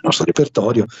nostro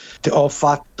repertorio. Ho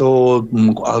fatto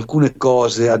alcune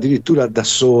cose addirittura da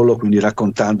solo, quindi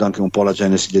raccontando anche un po' la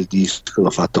genesi del disco.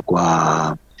 L'ho fatto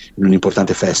qua in un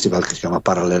importante festival che si chiama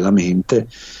Parallelamente,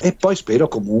 e poi spero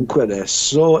comunque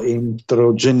adesso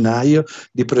entro gennaio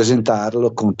di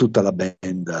presentarlo con tutta la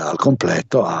band al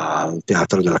completo al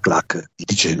Teatro della Clac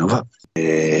di Genova.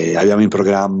 E abbiamo in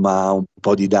programma un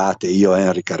po' di date, io e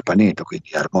Henry Carpaneto,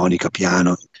 quindi armonica,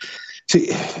 piano. Sì,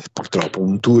 purtroppo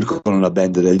un tour con una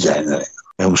band del genere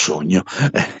è un sogno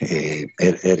e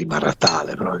rimarrà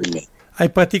tale probabilmente. Hai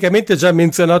praticamente già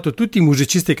menzionato tutti i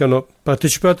musicisti che hanno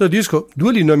partecipato al disco,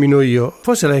 due li nomino io,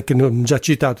 forse l'hai anche già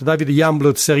citato, Davide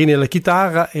Youngblood Serini alla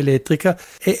chitarra elettrica,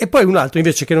 e poi un altro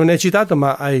invece che non hai citato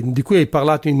ma di cui hai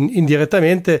parlato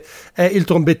indirettamente è il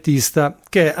trombettista,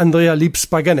 che è Andrea Lips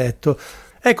Paganetto.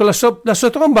 Ecco, la sua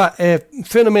tromba è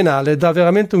fenomenale, dà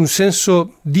veramente un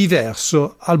senso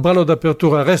diverso al brano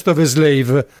d'apertura, Rest of a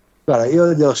Slave. Guarda,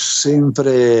 io gli ho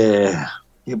sempre...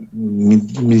 Mi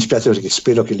dispiace perché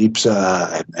spero che Lips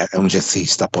è un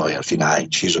jazzista, poi al fine ha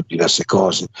inciso diverse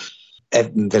cose, è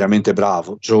veramente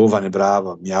bravo, giovane,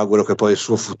 bravo, mi auguro che poi il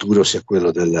suo futuro sia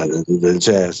quello del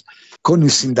jazz. Con il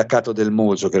Sindacato del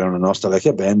Mojo, che era una nostra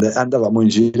vecchia band, andavamo in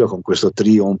giro con questo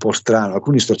trio un po' strano,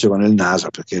 alcuni storcevano il naso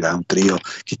perché era un trio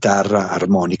chitarra,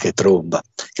 armonica e tromba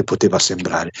che poteva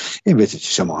sembrare, e invece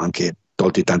ci siamo anche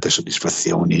tolti tante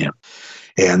soddisfazioni.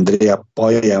 E Andrea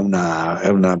poi è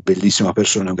una bellissima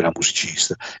persona, un gran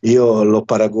musicista. Io lo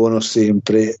paragono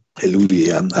sempre, e lui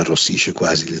arrossisce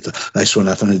quasi, hai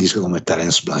suonato nel disco come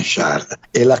Terence Blanchard.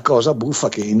 E la cosa buffa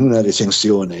che in una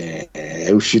recensione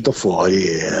è uscito fuori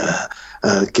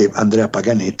che Andrea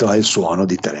Paganetto ha il suono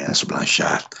di Terence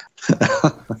Blanchard.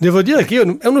 Devo dire che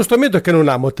io è uno strumento che non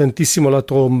amo tantissimo, la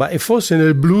tromba, e forse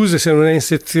nel blues, se non è in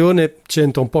sezione,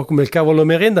 c'entra un po' come il cavolo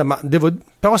merenda,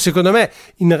 però secondo me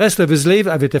in Rest of a Slave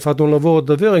avete fatto un lavoro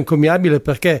davvero encomiabile,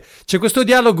 perché c'è questo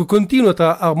dialogo continuo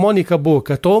tra armonica,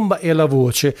 bocca, tromba e la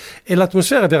voce, e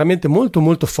l'atmosfera è veramente molto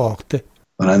molto forte.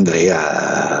 Con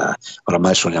Andrea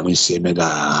oramai suoniamo insieme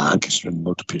anche se sono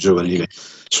molto più giovani,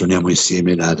 suoniamo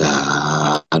insieme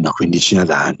da una quindicina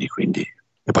d'anni, quindi,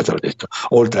 e poi te l'ho detto,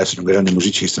 oltre ad essere un grande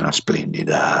musicista, una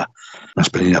splendida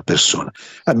persona.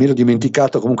 Mi ero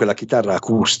dimenticato comunque la chitarra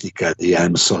acustica di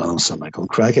I'm So Lonesome Michael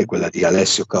Cry, che è quella di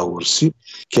Alessio Caorsi,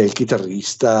 che è il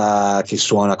chitarrista che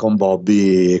suona con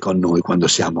Bobby e con noi quando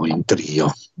siamo in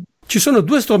trio. Ci sono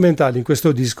due strumentali in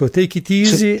questo disco, Take It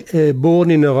Easy e Born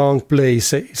in the Wrong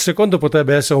Place. Il secondo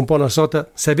potrebbe essere un po' una sorta,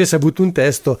 se avesse avuto un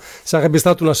testo, sarebbe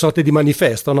stato una sorta di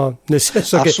manifesto, no? Nel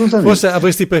senso che forse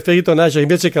avresti preferito nascere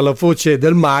invece che alla foce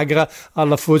del Magra,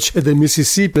 alla foce del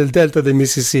Mississippi, del delta del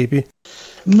Mississippi.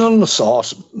 Non lo so,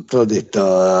 te l'ho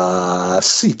detto,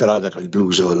 sì, però il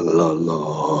blues,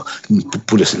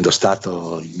 pur essendo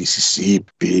stato in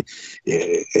Mississippi,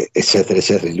 eccetera,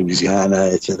 eccetera, in Louisiana,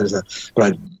 eccetera, eccetera, però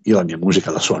io la mia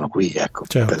musica la suono qui, ecco,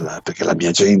 certo. Perché la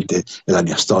mia gente e la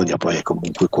mia storia poi è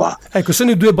comunque qua. Ecco,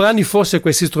 sono i due brani forse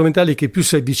questi strumentali che più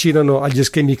si avvicinano agli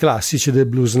schemi classici del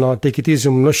blues, no? Take It Easy,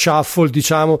 uno shuffle,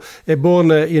 diciamo, e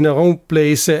Born in a Wrong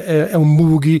Place è un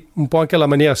boogie, un po' anche alla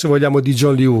maniera, se vogliamo, di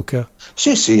John Lee Hooker.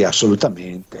 Sì,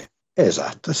 assolutamente.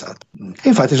 Esatto. E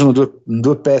infatti sono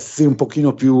due pezzi un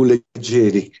pochino più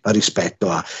leggeri rispetto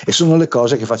a, e sono le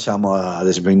cose che facciamo ad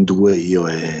esempio in due io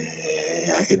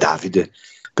e Davide,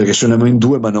 perché suoniamo in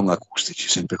due ma non acustici,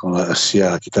 sempre con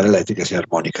sia la chitarra elettrica sia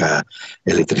armonica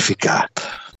elettrificata.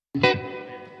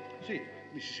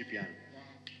 mississippiano.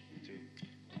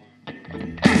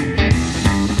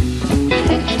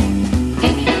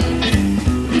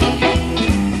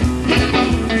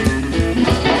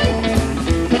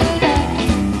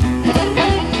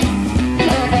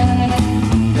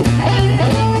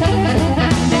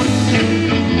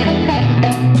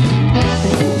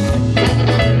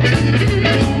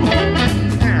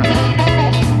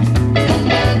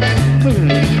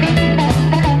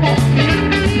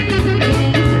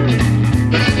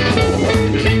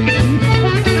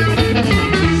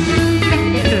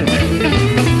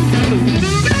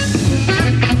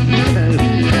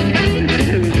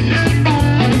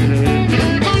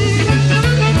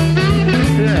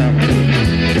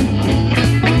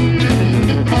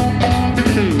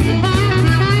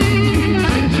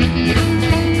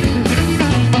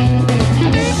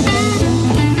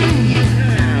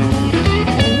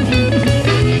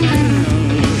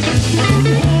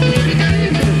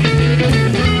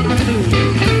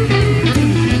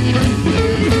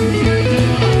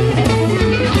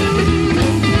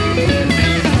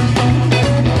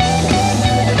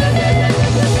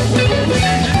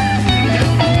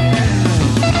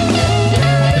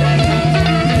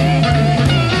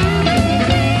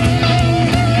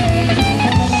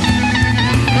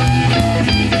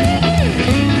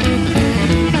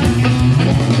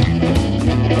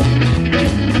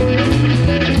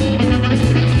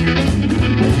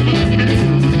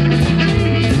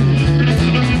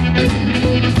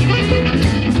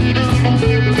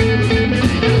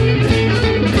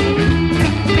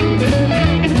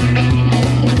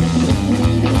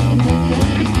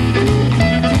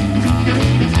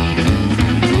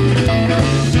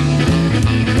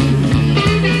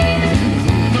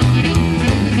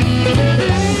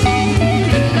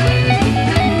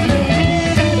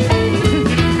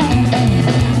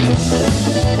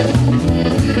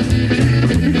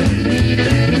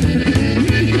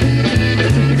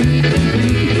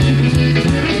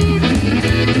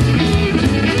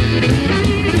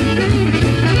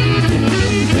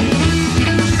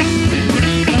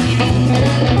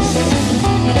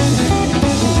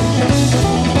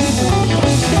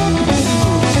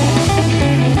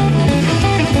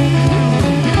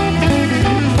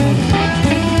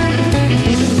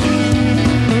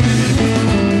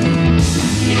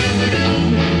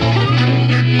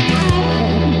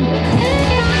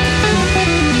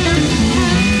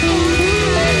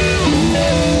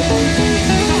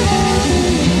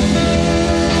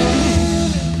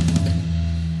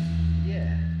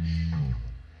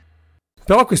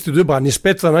 Però questi due brani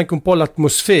spezzano anche un po'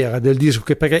 l'atmosfera del disco,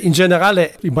 perché in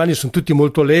generale i brani sono tutti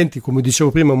molto lenti, come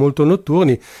dicevo prima, molto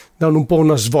notturni, danno un po'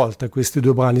 una svolta a questi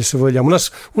due brani, se vogliamo,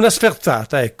 una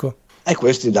sferzata, ecco. E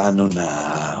questi danno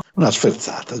una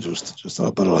sferzata, giusto,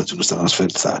 la parola giusta, una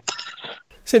sferzata.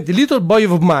 Senti, Little Boy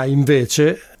of Mine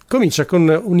invece comincia con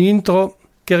un intro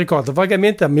che ricorda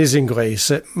vagamente Amazing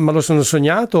Grace, ma lo sono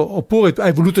sognato oppure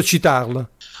hai voluto citarlo?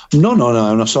 No,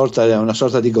 è una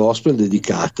sorta di gospel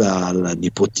dedicata al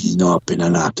nipotino appena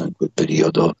nato in quel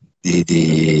periodo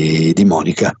di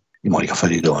Monica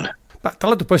Faridone. Ma tra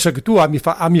l'altro poi so che tu ami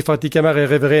farti chiamare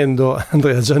reverendo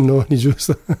Andrea Giannoni,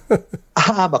 giusto?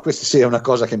 Ma questa sì è una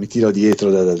cosa che mi tiro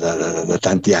dietro da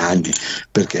tanti anni,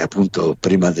 perché appunto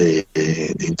prima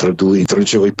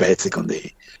introducevo i pezzi con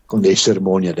dei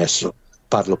sermoni, adesso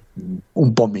parlo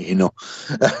un po' meno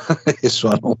e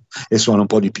suono un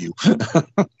po' di più.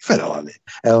 Però vabbè,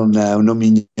 è un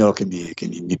nomignolo che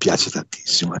mi piace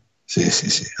tantissimo. Sì.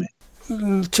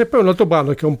 C'è poi un altro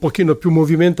brano che è un pochino più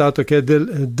movimentato, che è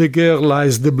del The Girl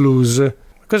Lies the Blues.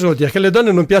 Cosa vuol dire? Che alle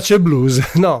donne non piace il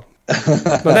blues? No,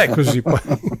 non è così poi.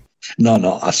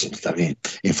 No,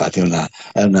 assolutamente. Infatti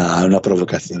è una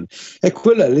provocazione. E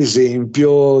quello è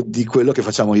l'esempio di quello che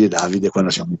facciamo io e Davide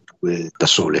quando siamo da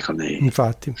sole con nei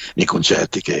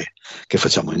concerti che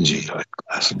facciamo in giro. Ecco.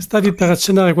 Stavi per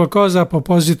accennare qualcosa a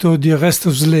proposito di Rest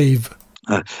of Slave?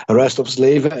 Rest of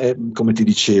Slave, come ti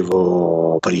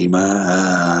dicevo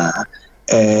prima,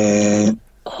 è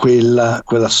quella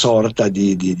sorta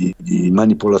di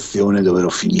manipolazione dove ero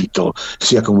finito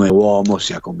sia come uomo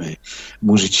sia come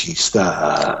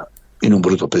musicista in un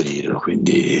brutto periodo,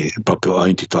 quindi proprio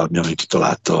abbiamo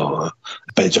intitolato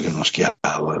Peggio che uno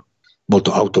schiavo,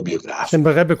 molto autobiografico.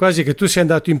 Sembrerebbe quasi che tu sia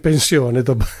andato in pensione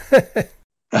dopo.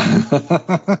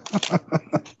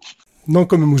 Non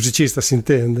come musicista, si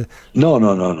intende? No,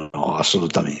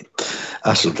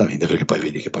 assolutamente, perché poi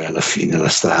vedi che poi alla fine la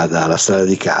strada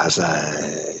di casa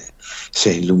si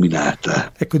è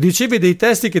illuminata. Ecco, dicevi dei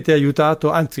testi che ti ha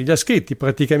aiutato, anzi li ha scritti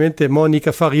praticamente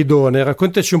Monica Faridone.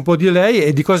 Raccontaci un po' di lei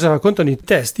e di cosa raccontano i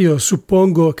testi. Io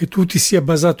suppongo che tu ti sia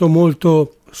basato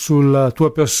molto sulla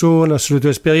tua persona, sulle tue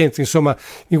esperienze, insomma,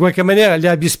 in qualche maniera gli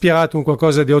abbia ispirato un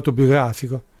qualcosa di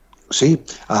autobiografico. Sì,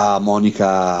 a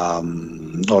Monica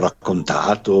ho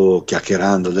raccontato,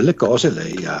 chiacchierando delle cose,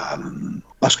 lei ha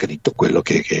scritto quello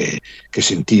che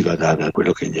sentiva da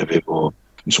quello che gli avevo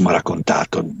insomma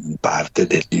raccontato, in parte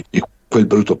di quel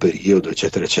brutto periodo,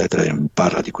 eccetera, eccetera.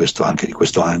 Parla di questo, anche di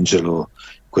questo angelo,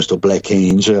 questo Black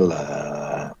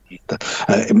Angel,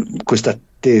 questa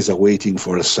attesa, waiting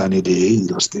for a sunny day,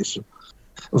 lo stesso.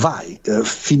 Vai,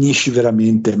 finisci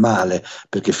veramente male,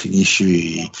 perché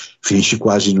finisci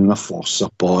quasi in una fossa,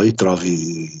 poi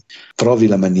trovi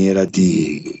la maniera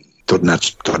di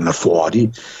tornare fuori,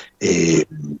 e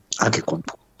anche con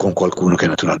qualcuno che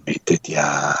naturalmente ti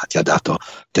ha dato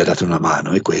una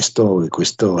mano, e questo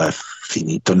è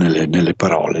finito nelle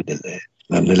parole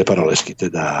scritte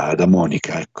da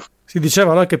Monica, ecco. Si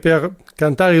diceva, no, che per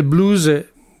cantare il blues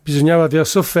bisognava aver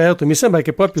sofferto. Mi sembra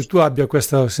che proprio tu abbia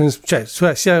questa, cioè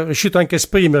sia riuscito anche a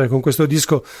esprimere con questo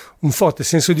disco un forte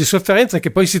senso di sofferenza che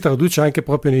poi si traduce anche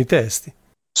proprio nei testi.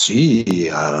 Sì,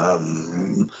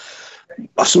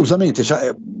 assolutamente,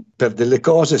 cioè, per delle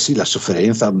cose sì, la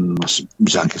sofferenza,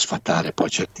 bisogna anche sfatare poi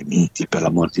certi miti, per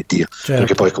l'amor di Dio, certo.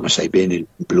 Perché poi, come sai bene, il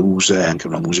blues è anche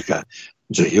una musica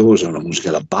gioiosa, una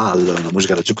musica da ballo, una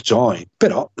musica da juke joint,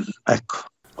 però ecco,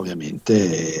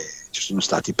 ovviamente ci sono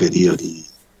stati periodi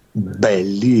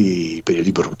belli,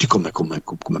 periodi brutti, come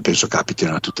penso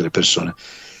capitino a tutte le persone,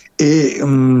 e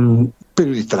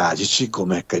periodi tragici,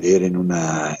 come cadere in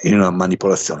una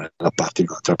manipolazione da parte di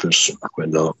un'altra persona.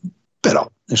 Quello, però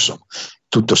insomma,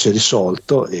 tutto si è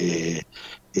risolto, e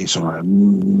insomma,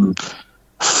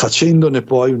 facendone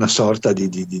poi una sorta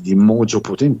di mogio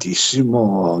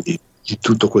potentissimo di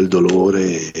tutto quel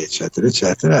dolore, eccetera,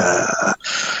 eccetera,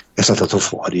 è saltato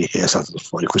fuori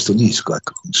questo disco,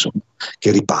 ecco, insomma,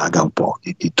 che ripaga un po'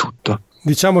 di tutto.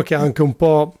 Diciamo che ha anche un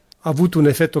po' avuto un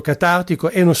effetto catartico,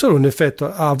 e non solo un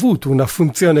effetto, ha avuto una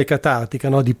funzione catartica,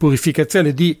 no? Di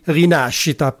purificazione, di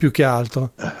rinascita più che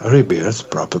altro. Rebirth,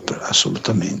 proprio,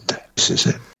 assolutamente, sì.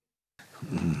 I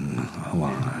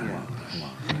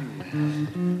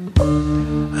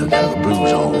got the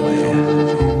blues on,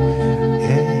 man.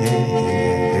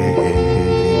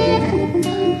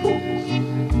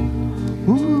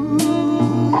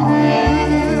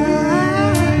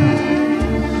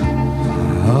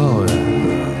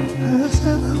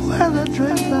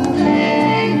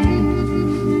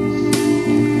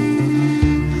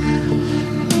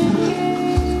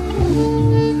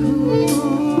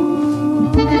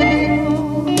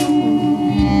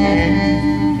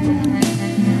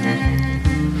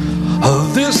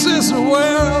 This is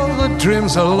where the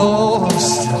dreams are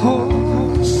lost.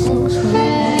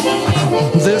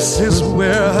 This is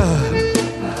where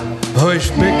wish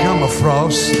become a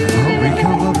frost.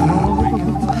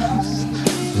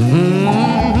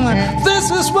 This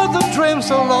is where the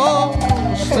dreams are lost.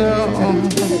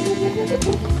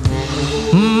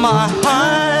 My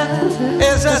heart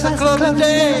is as a cloudy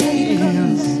day,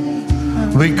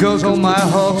 because all my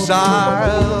hopes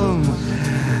are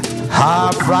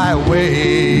I'll fly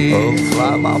away,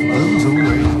 fly my blues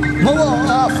away.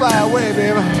 I'll fly away,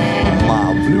 baby,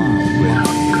 my blues away.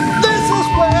 This is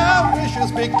where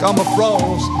wishes become a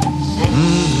frost.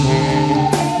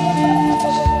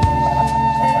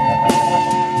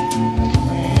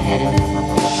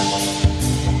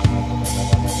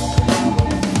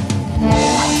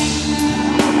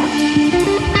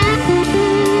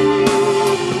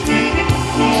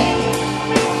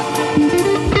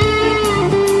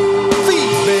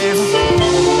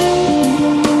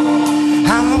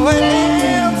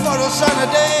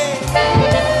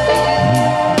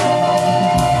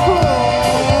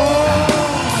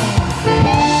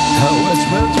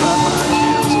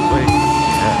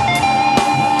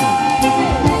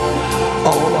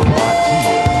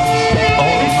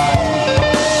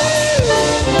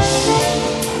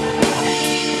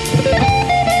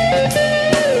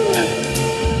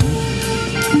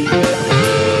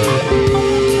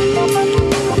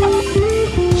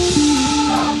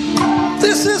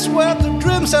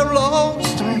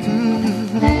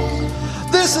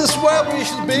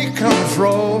 Become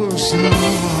frozen.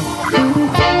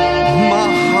 My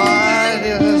heart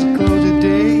is closed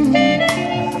today,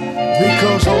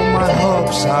 because all my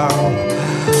hopes are,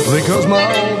 because all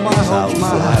my hopes,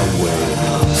 my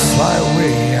fly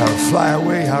away, I'll fly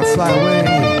away, I'll fly away.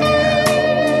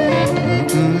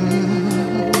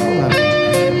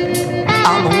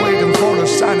 I'm waiting for the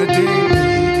sunny day.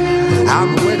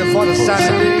 I'm waiting for the sunny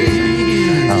day.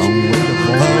 I'm waiting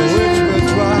for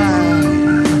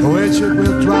which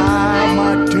will dry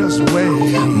my tears away,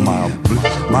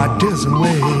 my tears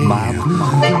away, my blues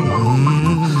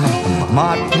away.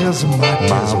 my tears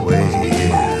my way.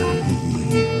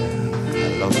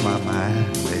 I lost my mind.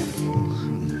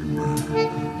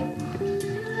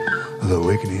 The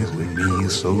awakening with me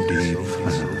is so deep,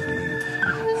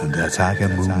 and that's how I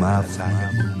can move my feet.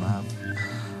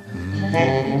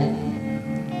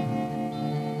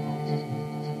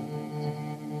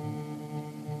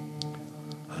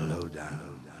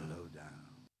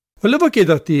 Volevo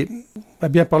chiederti,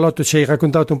 abbiamo parlato, ci hai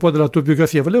raccontato un po' della tua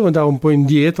biografia, volevo andare un po'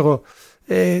 indietro,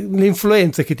 le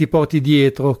influenze che ti porti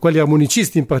dietro, quali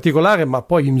armonicisti in particolare, ma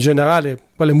poi in generale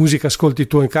quale musica ascolti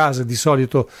tu in casa di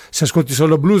solito, se ascolti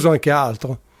solo blues o anche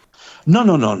altro?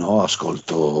 No,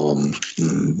 ascolto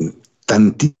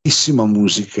tantissima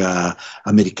musica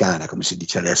americana, come si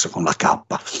dice adesso con la K,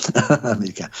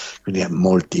 americana.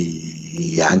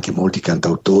 Quindi anche molti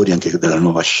cantautori, anche della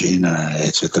nuova scena,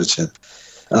 eccetera, eccetera.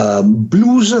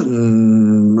 Blues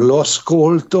lo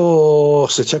ascolto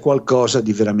se c'è qualcosa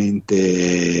di veramente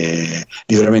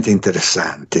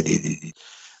interessante,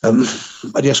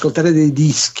 riascoltare dei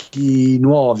dischi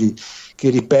nuovi che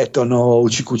ripetono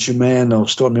Uci Cuci Man o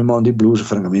Stormy Monday Blues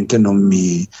francamente non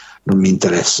mi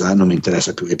interessa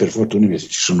più, e per fortuna invece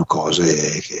ci sono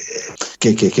cose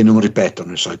che non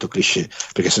ripetono il solito cliché,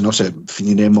 perché sennò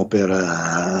finiremo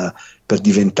per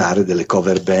diventare delle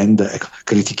cover band. Ecco,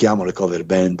 critichiamo le cover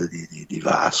band di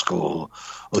Vasco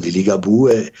o di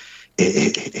Ligabue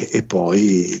e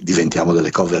poi diventiamo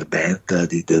delle cover band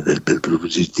del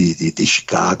blues di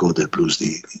Chicago, del blues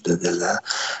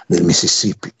del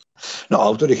Mississippi. No,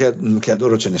 autori che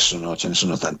adoro ce ne sono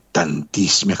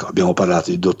tantissimi. Abbiamo parlato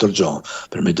di Dr. John,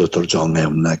 per me Dr. John è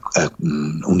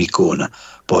un'icona,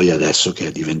 poi adesso che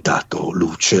è diventato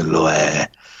luce lo è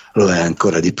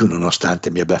ancora di più,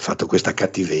 nonostante mi abbia fatto questa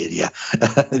cattiveria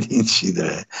di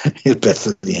incidere il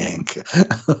pezzo di Hank.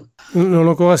 Non ho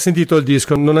ancora sentito il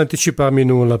disco, non anticiparmi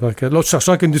nulla, perché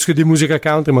so che è un disco di musica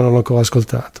country, ma non l'ho ancora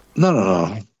ascoltato.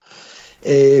 No.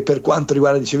 E per quanto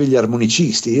riguarda, dicevi, gli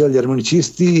armonicisti,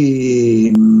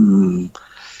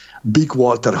 Big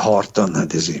Walter Horton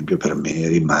ad esempio per me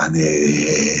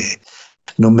rimane,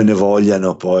 non me ne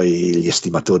vogliano poi gli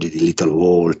estimatori di Little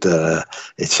Walt,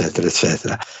 eccetera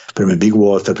eccetera. Per me Big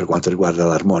Walter, per quanto riguarda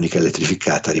l'armonica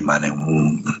elettrificata, rimane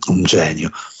un genio,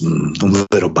 un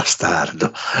vero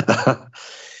bastardo.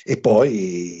 E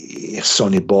poi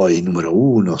Sonny Boy numero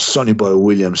 1, Sonny Boy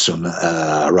Williamson,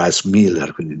 Rice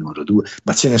Miller, quindi numero 2,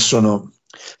 ma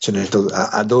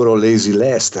adoro Lazy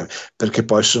Lester, perché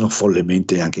poi sono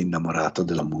follemente anche innamorato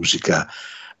della musica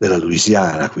della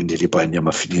Louisiana, quindi lì poi andiamo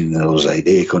a finire nello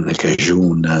Zydeco, nel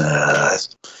Cajun,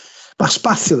 ma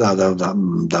spazio da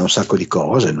un sacco di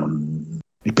cose.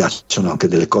 Mi piacciono anche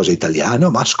delle cose italiane,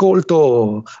 ma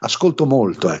ascolto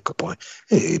molto, ecco, poi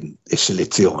e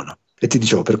seleziono. E ti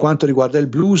dicevo, per quanto riguarda il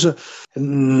blues,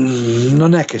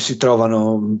 non è che si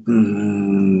trovano,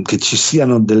 che ci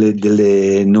siano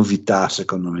delle novità,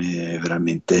 secondo me,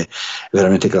 veramente,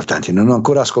 veramente eclatanti. Non ho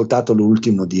ancora ascoltato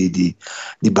l'ultimo di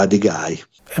Buddy Guy.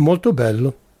 È molto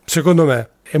bello, secondo me,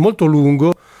 è molto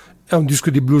lungo, è un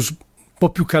disco di blues un po'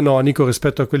 più canonico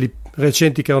rispetto a quelli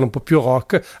recenti che erano un po' più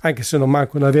rock, anche se non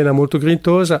manca una vena molto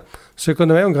grintosa.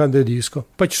 Secondo me è un grande disco.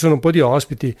 Poi ci sono un po' di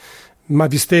ospiti,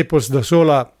 Mavis Staples da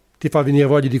sola ti fa venire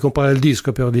voglia di comprare il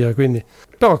disco, per dire, quindi.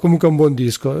 Però comunque è un buon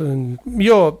disco.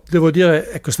 Io devo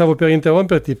dire, ecco, stavo per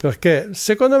interromperti, perché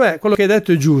secondo me quello che hai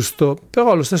detto è giusto,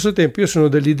 però allo stesso tempo io sono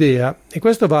dell'idea, e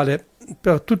questo vale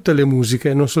per tutte le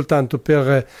musiche, non soltanto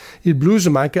per il blues,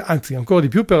 ma anche, anzi ancora di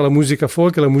più, per la musica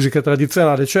folk e la musica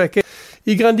tradizionale, cioè che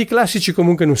i grandi classici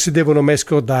comunque non si devono mai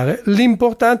scordare.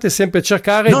 L'importante è sempre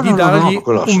cercare di dargli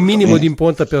un minimo di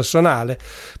impronta personale,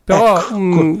 però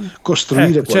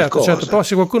costruire qualcosa. Certo, però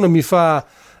se qualcuno mi fa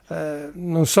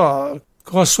non so,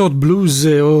 Crossroad Blues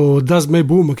o Does My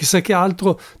Boom, chissà che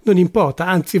altro, non importa,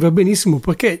 anzi va benissimo,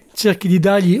 perché cerchi di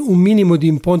dargli un minimo di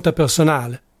impronta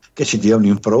personale, che ci dia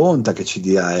un'impronta, che ci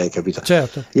dia, capito?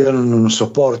 Certo. Io non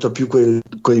sopporto più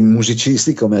quei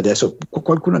musicisti come adesso,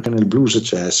 qualcuno che nel blues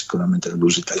c'è, sicuramente nel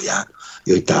blues italiano,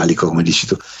 io italico come dici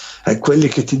tu, quelli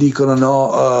che ti dicono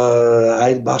no,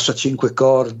 hai il basso a 5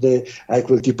 corde, hai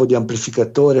quel tipo di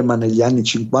amplificatore, ma negli anni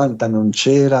 50 non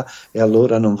c'era e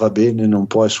allora non va bene, non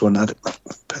puoi suonare, ma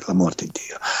per l'amor di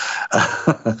Dio.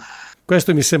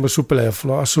 Questo mi sembra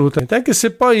superfluo, assolutamente, anche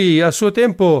se poi a suo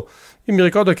tempo io mi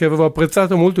ricordo che avevo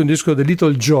apprezzato molto un disco di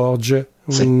Little George,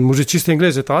 un musicista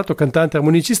inglese, tra l'altro cantante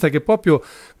armonicista, che proprio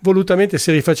volutamente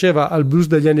si rifaceva al blues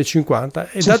degli anni 50,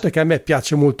 e dato che a me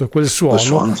piace molto quel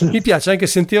suono, mi piace anche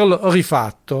sentirlo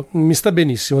rifatto, mi sta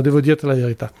benissimo, devo dirti la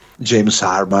verità. James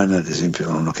Harman ad esempio,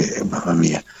 uno che, mamma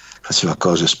mia, faceva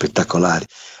cose spettacolari.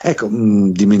 Ecco,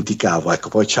 dimenticavo, ecco,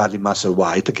 poi Charlie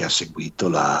Musselwhite che ha seguito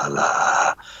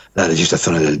la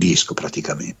registrazione del disco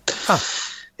praticamente.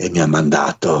 E mi ha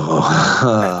mandato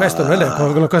questo non è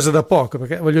una cosa da poco,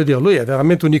 perché voglio dire, lui è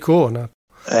veramente un'icona.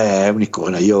 È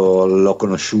un'icona. Io l'ho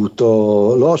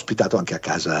conosciuto, l'ho ospitato anche a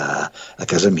casa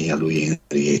mia, lui in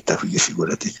Henrietta, quindi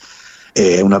figurati.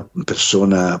 È una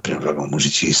persona, prima un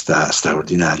musicista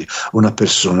straordinario, una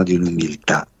persona di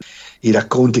un'umiltà. I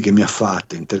racconti che mi ha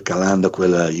fatto, intercalando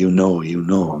quella you know,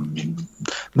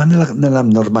 ma nella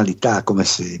normalità, come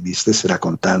se mi stesse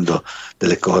raccontando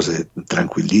delle cose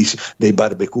tranquillissime, dei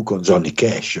barbecue con Johnny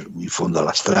Cash in fondo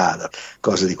alla strada,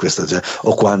 cose di questo genere,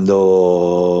 o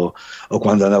quando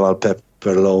andava al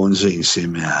Pepper Lounge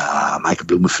insieme a Mike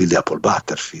Bloomfield e a Paul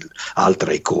Butterfield,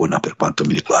 altra icona per quanto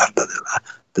mi riguarda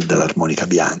dell'armonica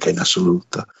bianca in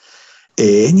assoluto.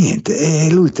 E niente, e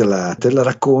lui te la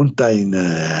racconta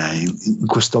in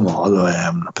questo modo. È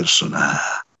una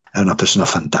persona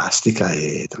fantastica,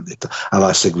 e te l'ho detto,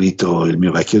 aveva seguito il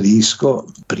mio vecchio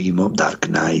disco, primo Dark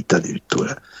Knight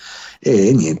addirittura,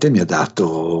 e niente, mi ha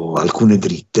dato alcune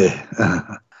dritte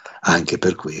anche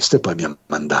per questo, e poi mi ha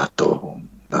mandato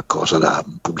una cosa da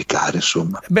pubblicare,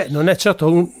 insomma. Beh, non è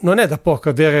certo non è da poco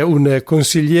avere un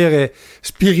consigliere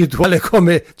spirituale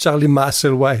come Charlie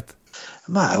Musselwhite.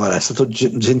 Ma guarda, è stato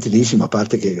gentilissimo, a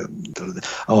parte che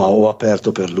ho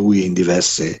aperto per lui in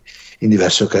diverse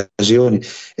occasioni,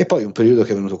 e poi un periodo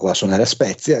che è venuto qua a suonare a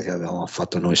Spezia, che avevamo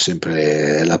fatto noi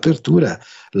sempre l'apertura,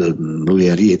 lui e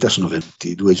Henrietta sono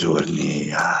venuti 2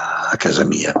 giorni a casa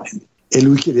mia, e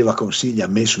lui chiedeva consigli a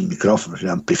me sul microfono, sugli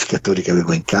amplificatori che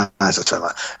avevo in casa, cioè,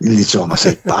 gli dicevo, ma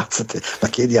sei pazzo te, ma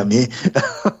chiedi a me?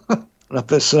 Una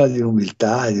persona di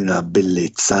umiltà e di una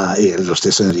bellezza, e lo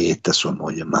stesso Henrietta, sua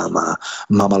moglie, Mama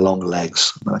Long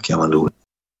Legs, me la chiama lui.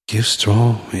 You're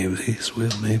strong, maybe this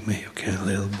will make me your kind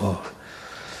of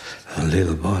a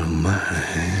little boy of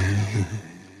mine.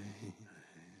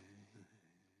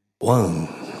 1,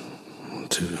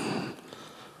 2,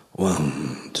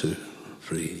 1, 2,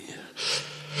 3.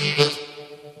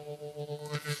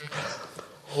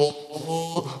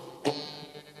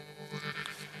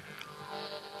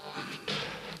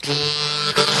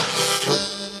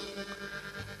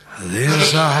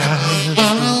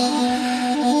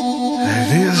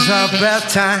 These are bad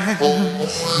times.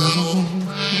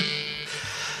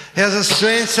 It's a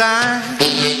strange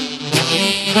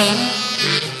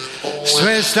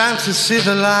time to see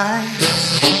the light.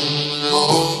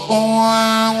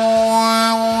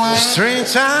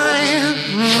 Strange time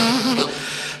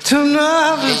to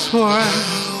know this world.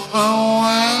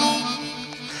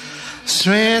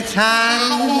 Strange time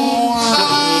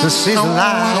to see the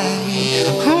light.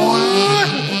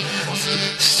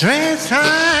 Strange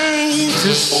time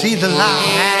to see the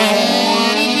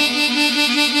light.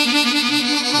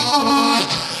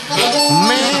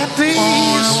 Maybe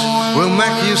this will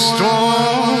make you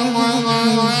strong.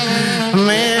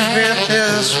 Maybe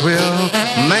this will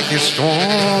make you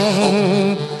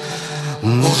strong.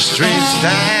 Strange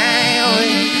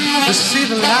time to see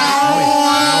the light.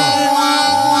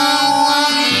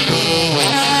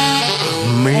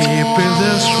 Maybe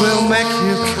this will make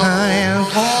you kind,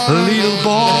 little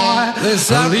boy, a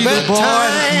little boy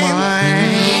of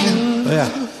mine. Yeah.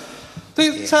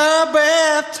 These are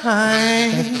bad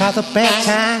times. These are the bad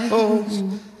times. Oh.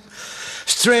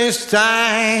 Strange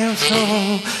times,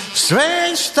 oh,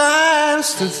 strange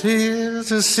times to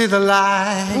see the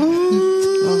light.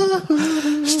 Oh.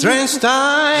 Strange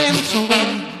times, oh,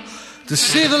 to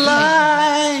see the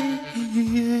light.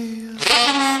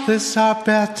 These are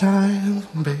bad times,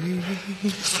 baby.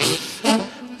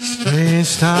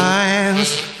 Strange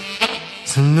times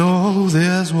to know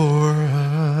this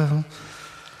world.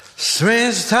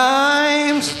 Strange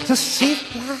times to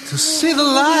see the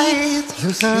light.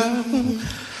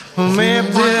 Maybe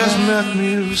this make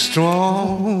me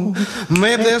strong.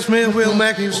 Maybe this will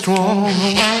make you strong.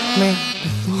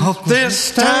 Of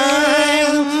this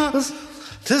time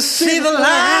to see the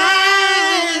light.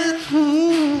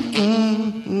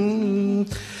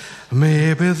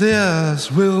 Maybe this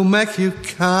will make you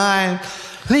kind,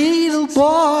 little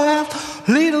boy of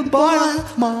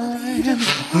mine,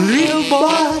 little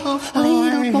boy of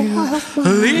mine,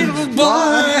 little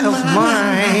boy of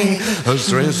mine. A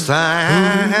strange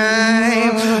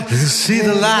time to see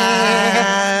the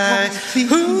light. See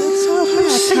the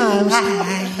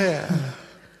light.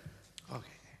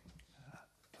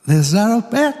 These are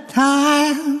bad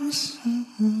times.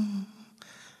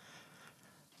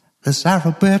 These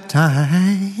are bad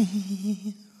times.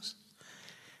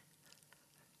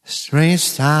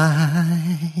 Strange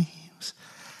times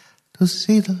to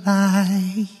see the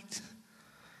light.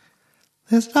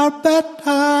 These are bad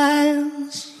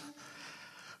times.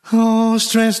 Oh,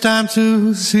 strange time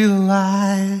to see the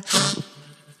light.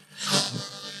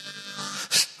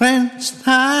 Strange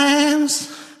times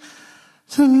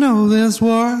to know this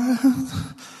world.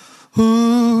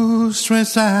 Oh,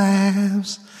 strange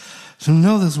times to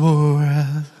know this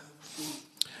world.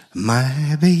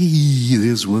 Maybe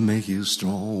this will make you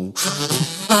strong.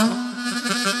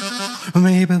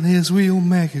 Maybe this will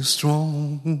make you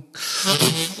strong.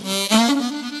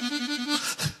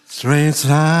 Strange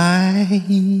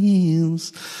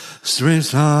times,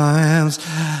 strange times.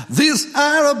 These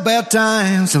are bad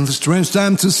times, and the strange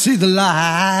time to see the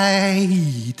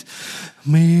light.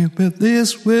 Maybe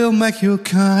this will make you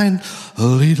kind, a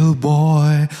little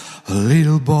boy, a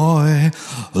little boy,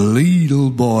 a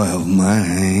little boy of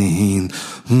mine.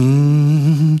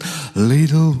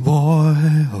 Little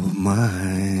boy of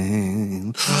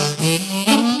mine.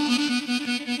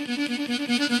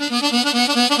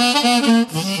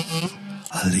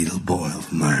 A little boy of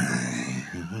mine.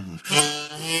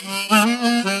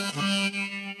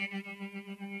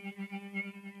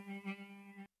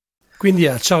 Quindi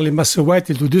a Charlie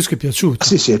Musselwhite il tuo disco è piaciuto?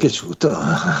 Sì, è piaciuto.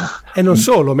 E non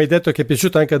solo, mi hai detto che è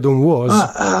piaciuto anche a Don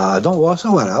Was. Don Was,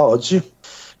 guarda, oggi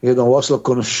io Don Was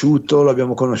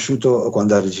l'abbiamo conosciuto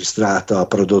quando ha registrato, ha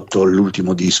prodotto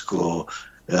l'ultimo disco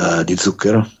di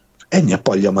Zucchero. E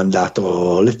poi gli ho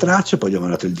mandato le tracce, poi gli ho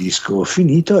mandato il disco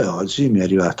finito, e oggi mi è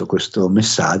arrivato questo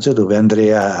messaggio dove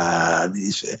Andrea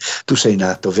dice: tu sei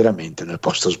nato veramente nel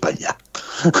posto sbagliato.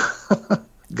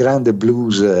 Grande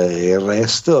blues e il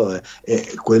resto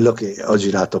è quello che ho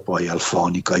girato poi al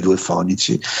fonico, ai due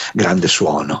fonici, grande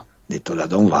suono, detto da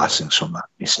Don Was, insomma,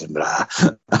 mi sembra.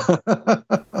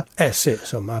 Sì,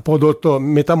 insomma, ha prodotto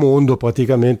metà mondo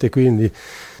praticamente, quindi.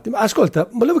 Ascolta,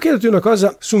 volevo chiederti una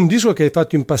cosa su un disco che hai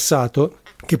fatto in passato,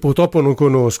 che purtroppo non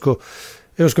conosco,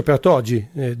 e ho scoperto oggi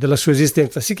della sua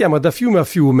esistenza. Si chiama Da fiume a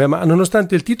fiume, ma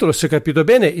nonostante il titolo, se ho capito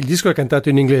bene, il disco è cantato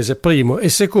in inglese, primo, e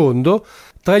secondo,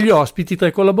 tra gli ospiti, tra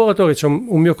i collaboratori c'è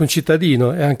un mio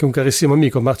concittadino e anche un carissimo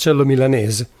amico, Marcello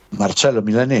Milanese,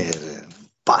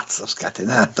 pazzo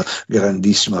scatenato,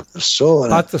 grandissima persona,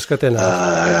 pazzo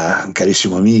scatenato, un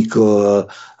carissimo amico.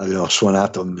 Abbiamo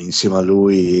suonato insieme a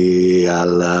lui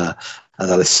ad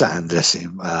Alessandria, sì,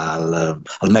 al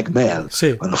McMahon,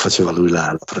 sì, quando faceva lui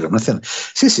la programmazione.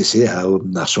 Sì,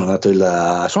 ha suonato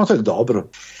il dobro.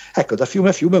 Ecco, Da fiume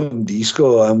a fiume è un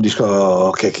disco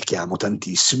che amo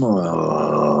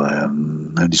tantissimo, è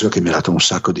un disco che mi ha dato un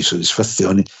sacco di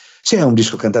soddisfazioni. Sì, è un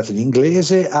disco cantato in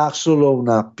inglese, ha solo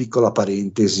una piccola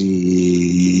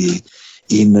parentesi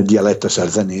in dialetto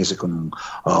sarzanese con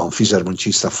un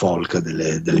fisarmonicista folk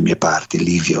delle mie parti,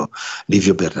 Livio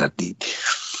Bernardini.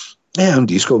 È un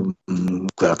disco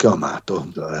quello che ho amato,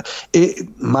 e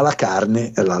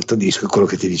Malacarne è l'altro disco, quello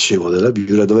che ti dicevo della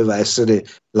Biura, doveva essere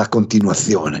la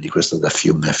continuazione di questo Da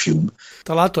fiume a fiume.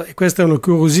 Tra l'altro, e questa è una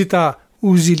curiosità,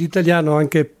 usi l'italiano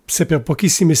anche se per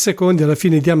pochissimi secondi alla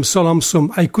fine di Am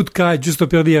Solamsom I Could Cry, giusto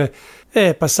per dire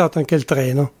è passato anche il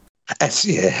treno.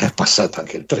 Sì, è passato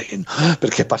anche il treno,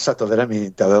 perché è passato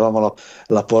veramente, avevamo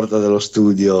la porta dello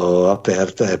studio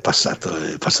aperta, è passato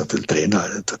il treno,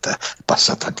 è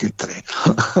passato anche il treno.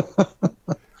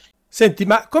 Senti,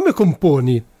 ma come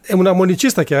componi? È un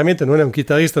armonicista, chiaramente non è un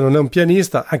chitarrista, non è un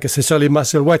pianista, anche se Charlie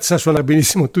Musselwhite sa suonare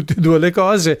benissimo tutte e due le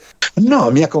cose.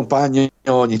 No, mi accompagno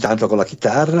ogni tanto con la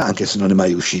chitarra, anche se non è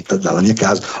mai uscita dalla mia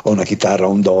casa. Ho una chitarra,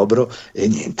 un dobro e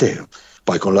niente,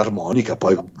 poi con l'armonica.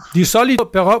 Poi di solito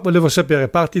però volevo sapere,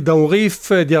 parti da un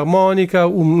riff di armonica,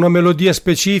 una melodia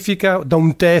specifica, da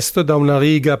un testo, da una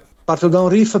riga? Parto da un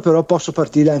riff, però posso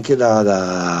partire anche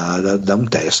da un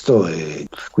testo, e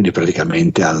quindi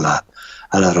praticamente alla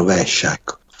rovescia,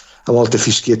 ecco. A volte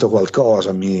fischietto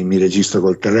qualcosa, mi registro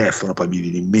col telefono, poi mi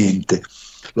viene in mente,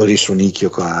 lo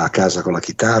risuonicchio a casa con la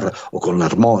chitarra o con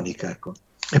l'armonica, ecco,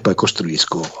 e poi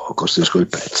costruisco il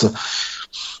pezzo.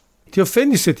 Ti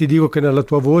offendi se ti dico che nella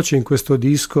tua voce in questo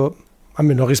disco,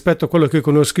 almeno rispetto a quello che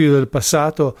conosco io del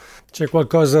passato, c'è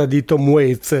qualcosa di Tom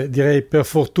Waits, direi per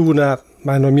fortuna,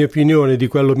 ma nella mia opinione, di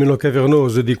quello meno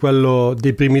cavernoso, di quello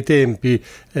dei primi tempi,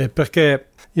 perché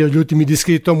io gli ultimi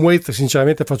dischi di Tom Waits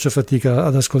sinceramente faccio fatica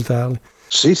ad ascoltarli.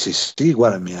 Sì,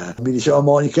 guarda, mi diceva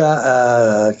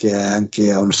Monica che è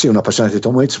anche un'appassionata di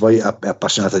Tom Waits, poi è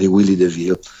appassionata di Willy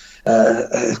DeVille.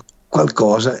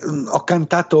 Qualcosa, ho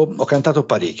cantato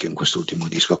parecchio in quest'ultimo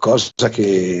disco, cosa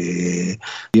che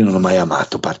io non ho mai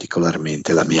amato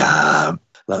particolarmente, la mia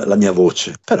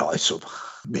voce, però insomma,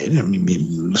 bene,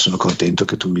 sono contento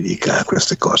che tu mi dica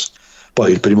queste cose.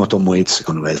 Poi il primo Tom Waits,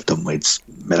 secondo me è il Tom Waits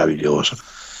meraviglioso,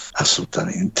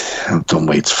 assolutamente, è un Tom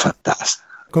Waits fantastico.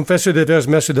 Confesso di aver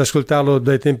smesso di ascoltarlo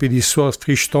dai tempi di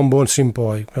Swordfish Tombones in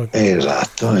poi.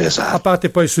 Esatto. A parte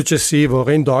poi il successivo,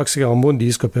 Rain Dogs, che era un buon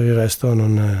disco, per il resto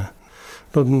non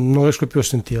riesco più a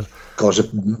sentirlo. Cose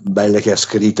belle che ha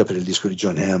scritto per il disco di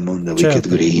John Hammond, Certo. Wicked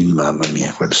Green, mamma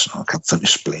mia, quelle sono canzoni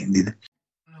splendide.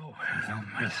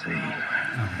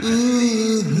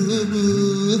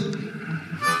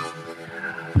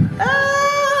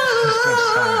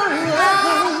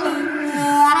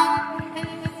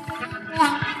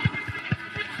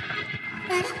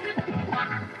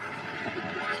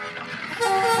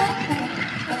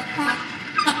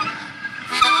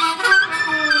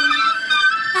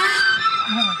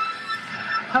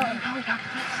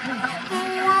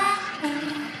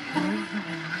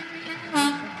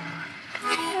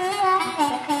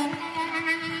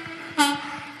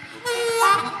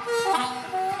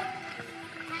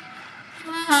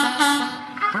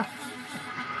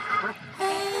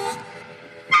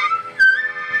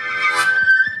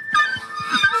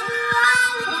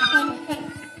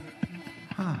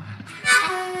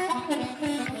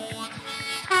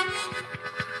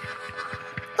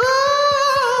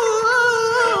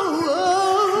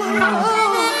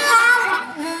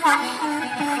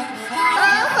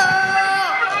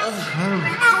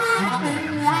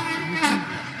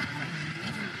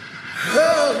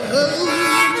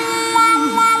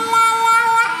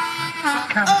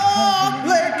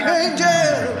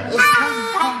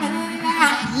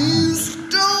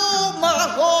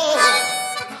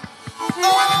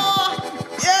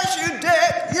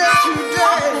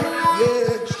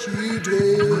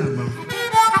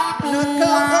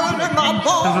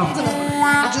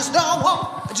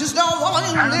 I just don't want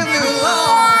you to leave me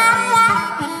alone.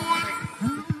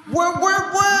 We're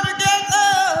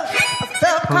together. I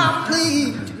felt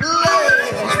complete.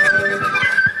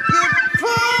 You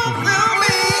fulfill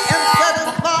me and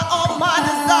satisfy all my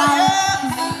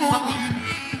desires.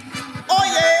 Oh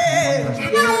yes,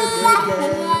 yes.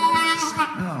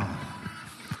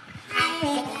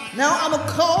 Now I'm a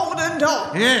cold and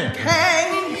dark king.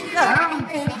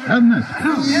 I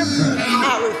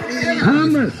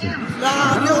refuse.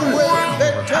 Now your way,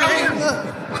 victim.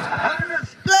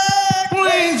 Black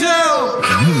angel.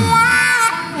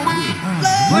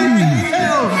 Black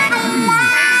angel.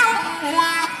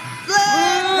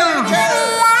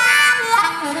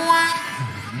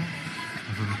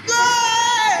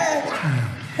 Black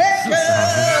angel.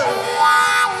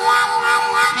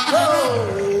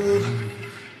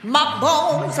 My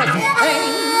bones are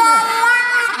pain.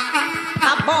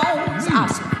 My bones are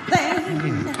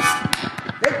pain.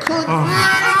 They could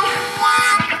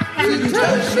you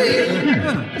touch me.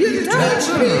 You touch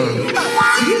me.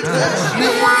 You touch me.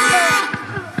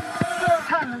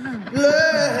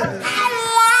 Black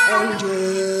angel.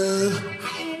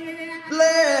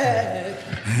 Black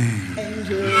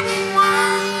angel. Black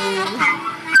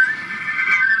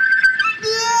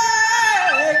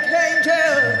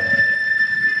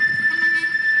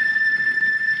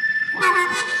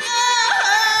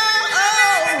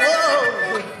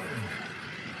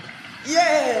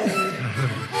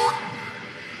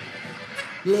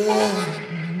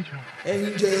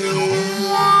angel.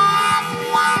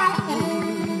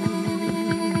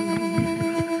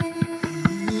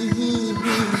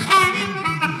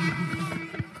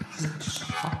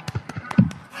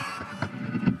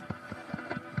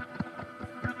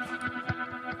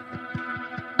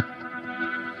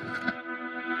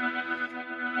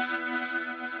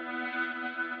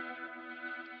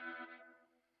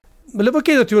 Volevo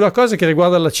chiederti una cosa che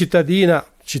riguarda la città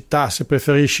se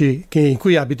preferisci, in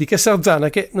cui abiti, che è Sarzana,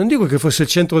 che non dico che fosse il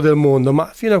centro del mondo, ma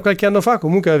fino a qualche anno fa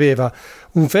comunque aveva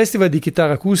un festival di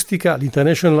chitarra acustica,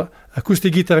 l'International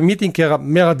Acoustic Guitar Meeting, che era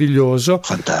meraviglioso.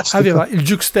 Fantastico. Aveva il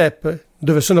Juke Step,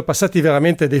 dove sono passati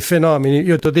veramente dei fenomeni.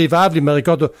 Io ho detto Dave Avli, ma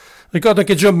ricordo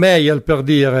anche John Mayer, per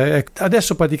dire.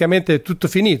 Adesso praticamente è tutto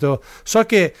finito. So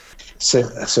che se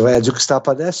vai a Juxtap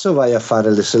adesso vai a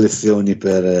fare le selezioni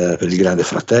per il Grande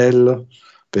Fratello,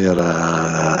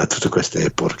 per tutte queste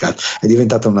porcate. È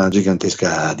diventata una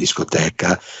gigantesca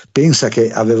discoteca. Pensa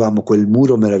che avevamo quel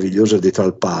muro meraviglioso dietro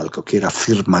al palco che era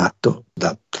firmato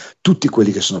da tutti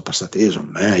quelli che sono passati,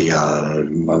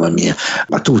 mamma mia,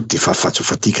 ma tutti, faccio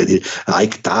fatica a dire,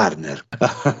 Ike Turner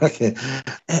che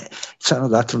ci hanno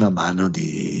dato una mano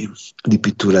di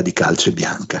pittura di calce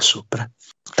bianca sopra.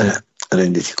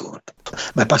 Renditi conto,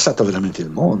 ma è passato veramente il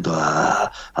mondo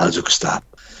al Juxtap.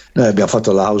 Noi abbiamo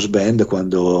fatto la house band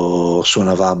quando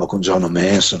suonavamo con John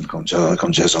Manson, con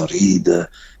Jason Reed,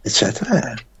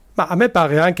 eccetera. Ma a me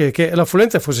pare anche che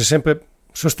l'affluenza fosse sempre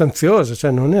sostanziosa,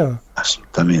 cioè non era...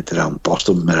 Assolutamente, era un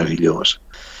posto meraviglioso.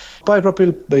 Poi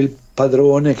proprio il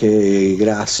padrone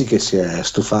Grassi, che si è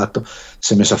stufato,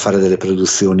 si è messo a fare delle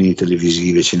produzioni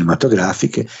televisive,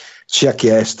 cinematografiche, ci ha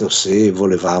chiesto se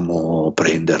volevamo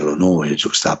prenderlo noi,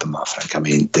 Giustap, ma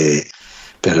francamente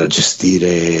per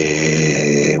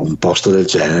gestire un posto del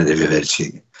genere devi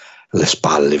averci le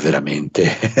spalle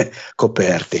veramente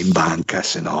coperte in banca,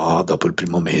 se no dopo il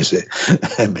primo mese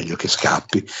è meglio che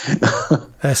scappi.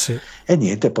 Sì. E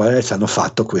niente, poi ci hanno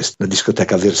fatto la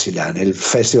discoteca Versiliana. Il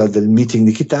festival del meeting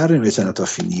di chitarra invece è andato a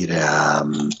finire a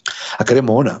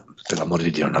Cremona, per l'amore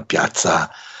di Dio, una piazza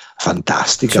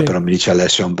fantastica, sì. Però mi dice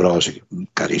Alessio Ambrosi, un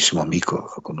carissimo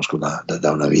amico, lo conosco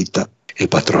da una vita, il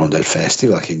patrono del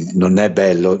festival, che non è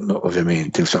bello, no,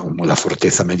 ovviamente, insomma, la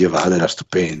fortezza medievale era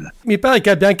stupenda. Mi pare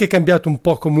che abbia anche cambiato un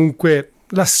po' comunque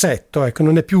l'assetto, ecco,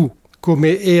 non è più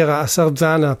come era a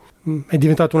Sarzana, è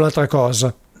diventato un'altra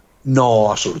cosa.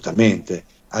 No, assolutamente.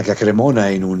 Anche a Cremona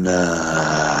è è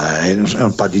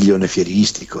un padiglione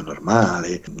fieristico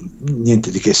normale,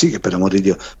 niente di che, sì, che per l'amore di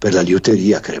Dio, per la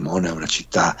liuteria Cremona è una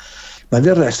città, ma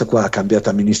del resto qua ha cambiato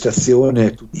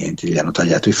amministrazione, niente, gli hanno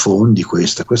tagliato i fondi,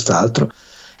 questo e quest'altro,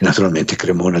 e naturalmente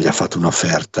Cremona gli ha fatto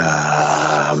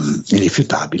un'offerta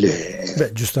irrifiutabile.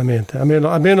 Beh, giustamente,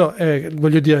 almeno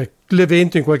voglio dire,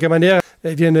 l'evento in qualche maniera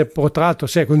viene protratto,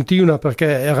 continua, perché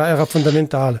era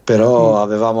fondamentale. Però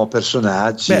avevamo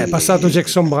personaggi. Beh, è passato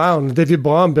Jackson Brown, David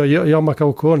Bromberg, Jorma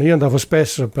Caucone, io andavo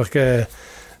spesso perché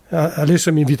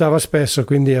Alessio mi invitava spesso,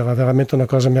 quindi era veramente una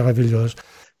cosa meravigliosa.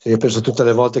 Io penso tutte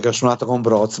le volte che ho suonato con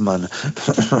Brozman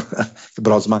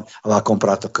aveva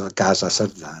comprato casa a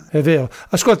Sarzana. È vero.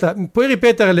 Ascolta, puoi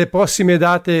ripetere le prossime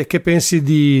date che pensi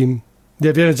di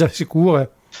avere già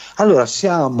sicure? Allora,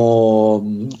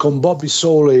 siamo con Bobby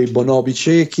Soul e i Bonobi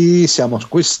Ciechi, siamo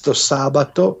questo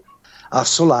sabato a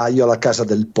Solaio alla Casa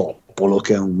del Popolo,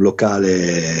 che è un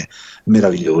locale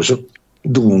meraviglioso.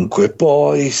 Dunque,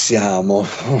 poi siamo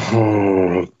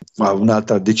a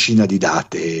un'altra decina di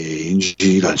date in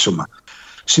giro, insomma,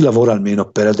 si lavora almeno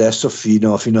per adesso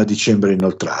fino a dicembre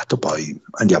inoltrato, poi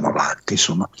andiamo avanti,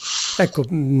 insomma. Ecco,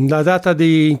 la data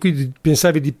in cui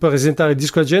pensavi di presentare il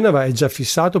disco a Genova è già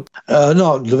fissato?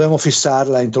 No, dobbiamo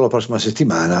fissarla entro la prossima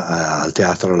settimana al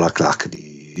Teatro La Clac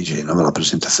di Genova, la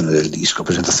presentazione del disco,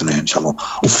 presentazione diciamo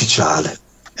ufficiale.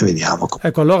 E vediamo.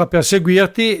 Ecco, allora per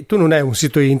seguirti, tu non hai un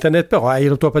sito internet, però hai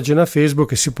la tua pagina Facebook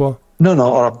che si può. No,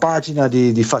 ho la pagina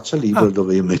di Faccia Libero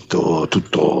dove io metto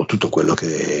tutto quello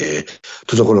che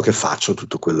faccio,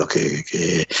 tutto quello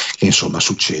che insomma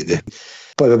succede.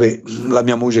 Poi vabbè, la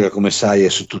mia musica, come sai, è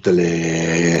su tutte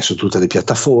le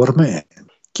piattaforme.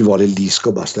 Chi vuole il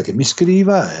disco basta che mi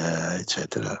scriva,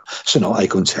 eccetera. Se no, ai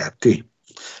concerti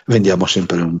vendiamo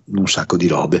sempre un sacco di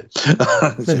robe.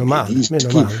 Meno male.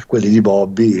 Quelli di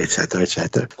Bobby, eccetera,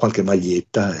 eccetera. Qualche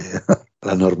maglietta.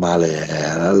 La normale,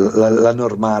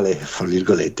 fra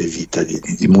virgolette, vita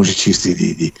di musicisti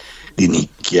di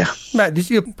nicchia. Beh,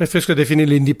 io preferisco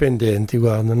definirli indipendenti,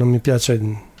 guarda, non mi piace.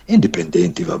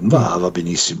 Indipendenti, va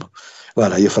benissimo.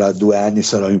 Guarda, io fra 2 anni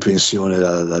sarò in pensione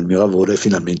dal mio lavoro e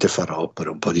finalmente farò per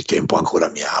un po' di tempo, ancora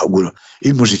mi auguro,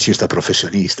 il musicista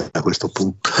professionista a questo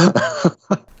punto.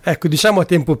 Ecco, diciamo a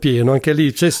tempo pieno, anche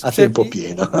lì tempo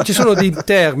pieno. Ci sono dei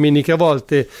termini che a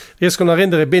volte riescono a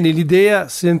rendere bene l'idea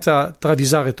senza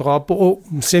travisare troppo o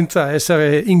senza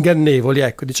essere ingannevoli,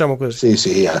 ecco, diciamo così.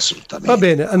 Sì, assolutamente. Va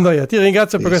bene, Andrea, ti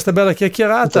ringrazio per questa bella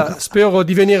chiacchierata, spero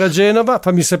di venire a Genova,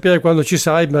 fammi sapere quando ci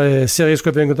sarai, se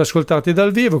riesco vengo ad ascoltarti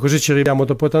dal vivo, così ci rivediamo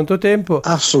dopo tanto tempo.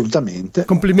 Assolutamente.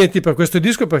 Complimenti per questo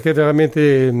disco perché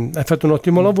veramente hai fatto un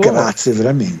ottimo lavoro. Grazie,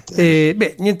 veramente.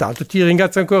 E nient'altro, ti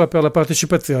ringrazio ancora per la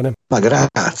partecipazione. Ma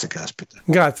grazie, caspita.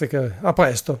 Grazie, a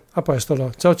presto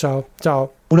allora.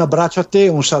 Ciao. Un abbraccio a te,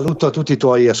 un saluto a tutti i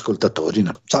tuoi ascoltatori.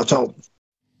 Ciao.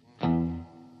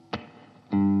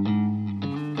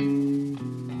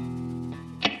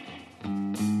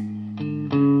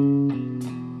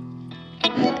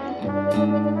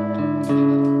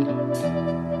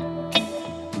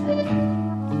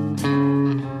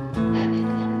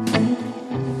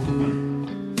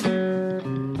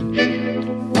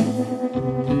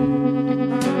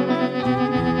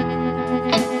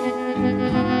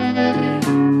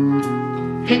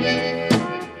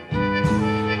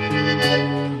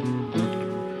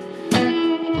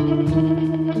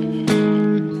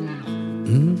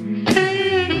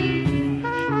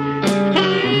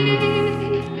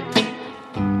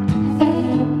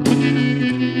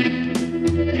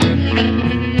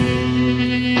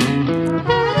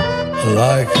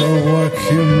 Like a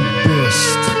working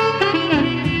beast,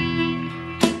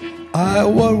 I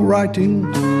was writing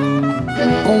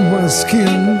on my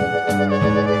skin.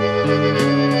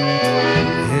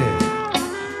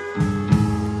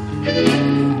 Yeah.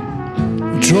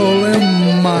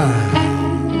 controlling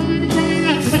mind.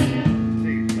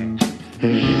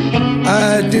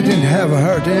 I didn't have a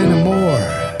heart anymore.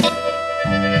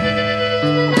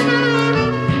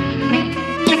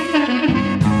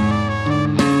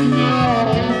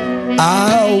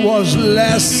 I was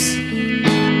less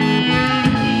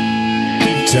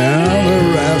than the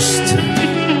rest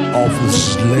of the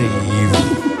slave.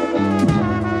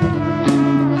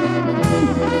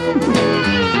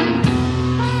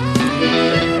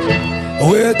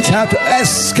 We're time to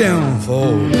ask him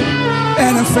for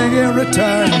anything in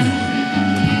return.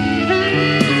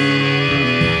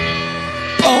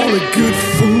 All the good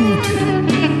food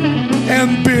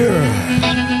and beer.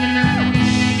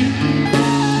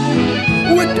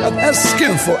 Without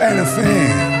asking for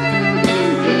anything.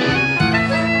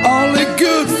 All the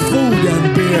good food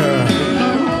and beer.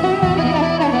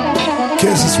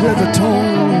 Kisses with a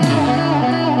tone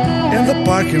in the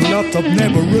parking lot of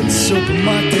neighborhood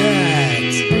supermarket.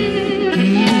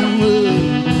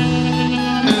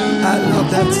 I love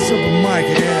that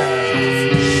supermarket.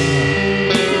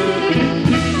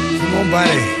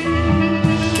 Nobody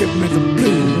give me the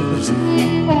blues,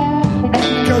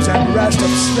 because I'm the rest of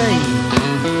the slave.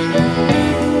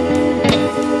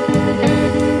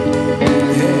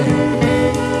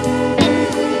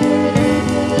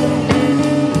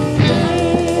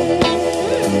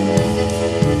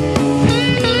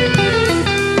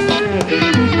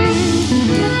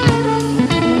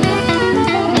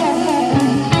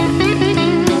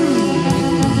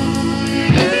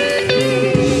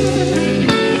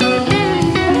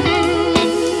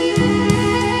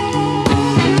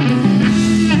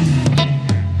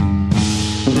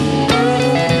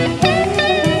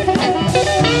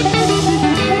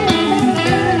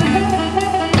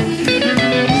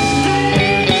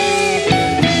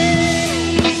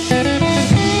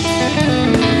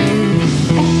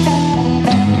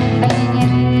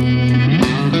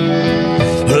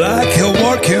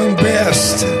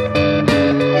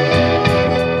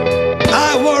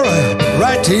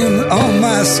 On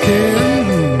my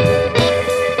skin,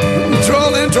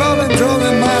 drooling, drooling,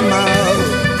 drooling my mouth.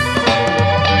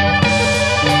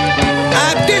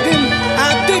 I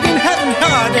didn't have a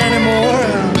heart anymore.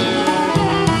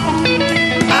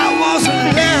 I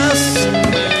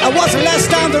wasn't less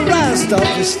than the rest of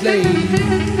the slave.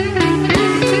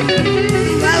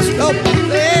 Rest of the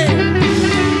slave.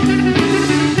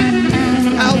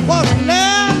 I wasn't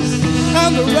less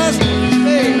than the rest of the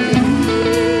slave.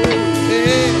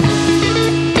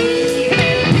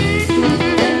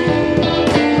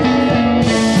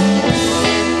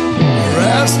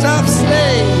 Stop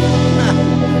slave.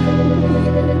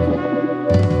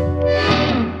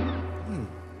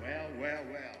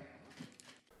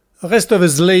 Rest of a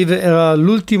Slave era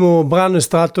l'ultimo brano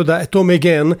estratto da At Home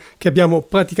Again, che abbiamo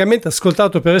praticamente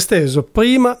ascoltato per esteso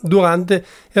prima, durante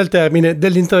e al termine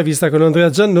dell'intervista con Andrea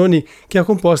Giannoni, che ha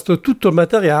composto tutto il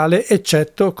materiale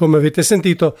eccetto, come avete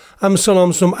sentito, I'm So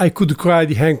Lonesome I Could Cry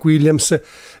di Hank Williams.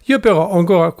 Io però ho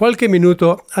ancora qualche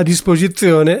minuto a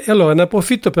disposizione e allora ne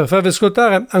approfitto per farvi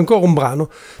ascoltare ancora un brano,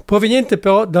 proveniente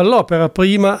però dall'opera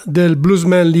prima del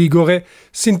bluesman ligure.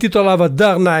 Si intitolava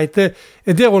Dark Night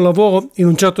ed era un lavoro in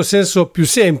un certo senso più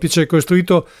semplice,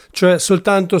 costruito cioè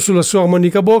soltanto sulla sua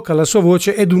armonica a bocca, la sua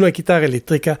voce ed una chitarra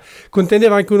elettrica.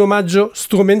 Conteneva anche un omaggio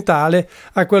strumentale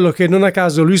a quello che non a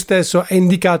caso lui stesso ha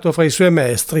indicato fra i suoi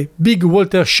maestri, Big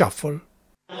Walter Shuffle.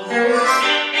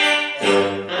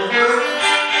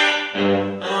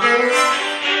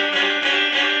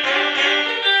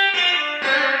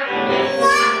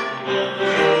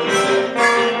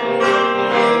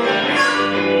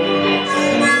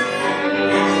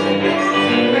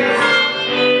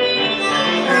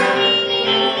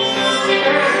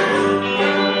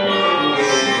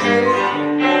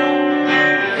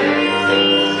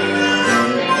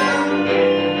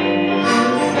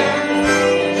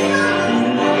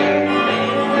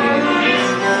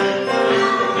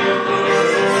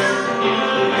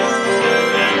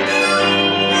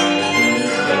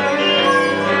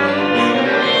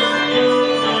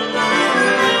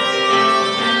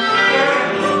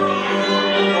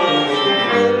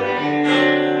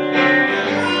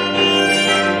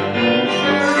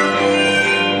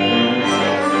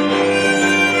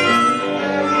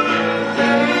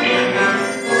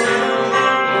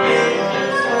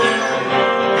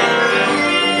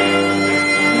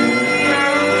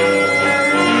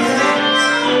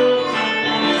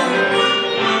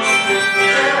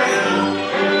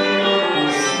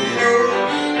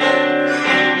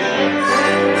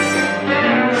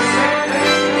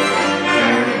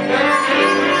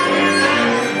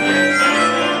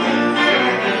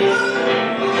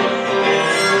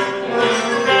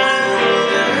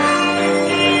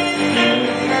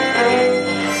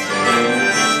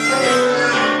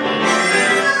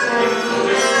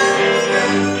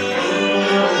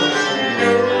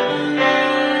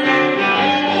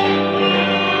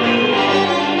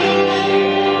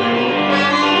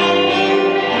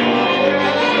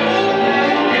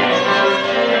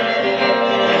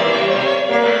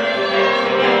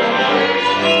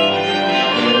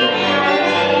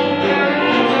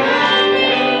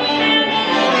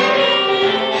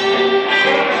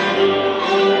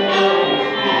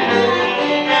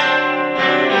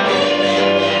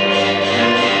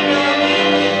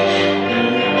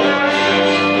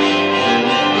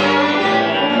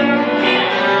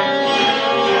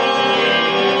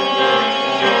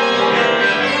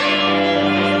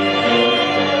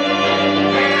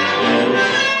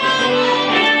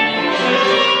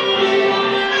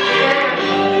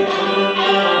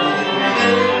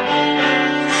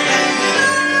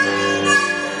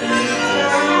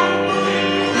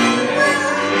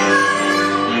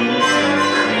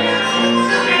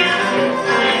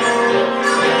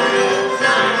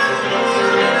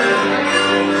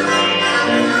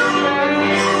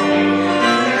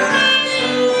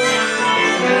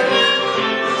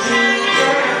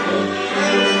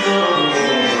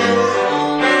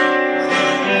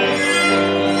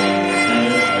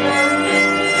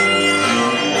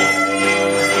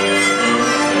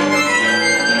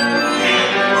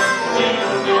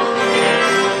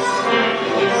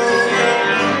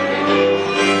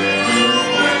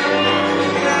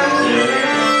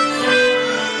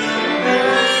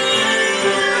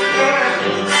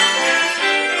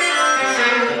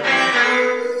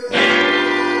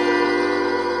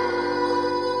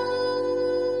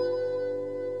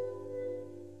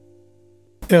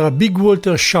 era Big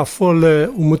Walter Shuffle,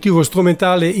 un motivo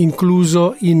strumentale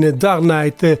incluso in Dark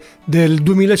Night del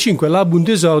 2005, l'album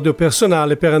d'esordio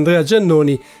personale per Andrea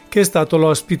Giannoni, che è stato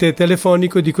l'ospite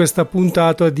telefonico di questa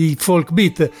puntata di Folk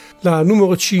Beat, la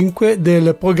numero 5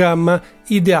 del programma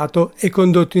ideato e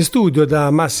condotto in studio da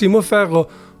Massimo Ferro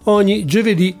ogni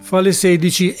giovedì fra le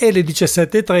 16 e le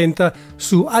 17.30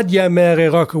 su ADMR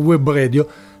Rock Web Radio.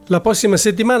 La prossima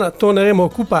settimana torneremo a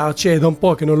occuparci, è da un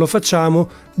po' che non lo facciamo,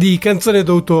 di canzoni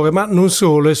d'autore, ma non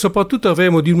solo, e soprattutto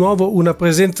avremo di nuovo una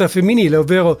presenza femminile,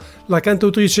 ovvero la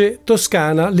cantautrice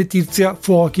toscana Letizia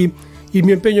Fuochi. Il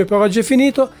mio impegno per oggi è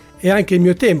finito e anche il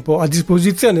mio tempo a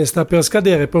disposizione sta per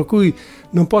scadere, per cui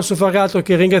non posso fare altro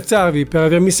che ringraziarvi per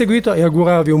avermi seguito e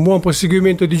augurarvi un buon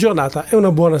proseguimento di giornata e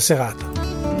una buona serata.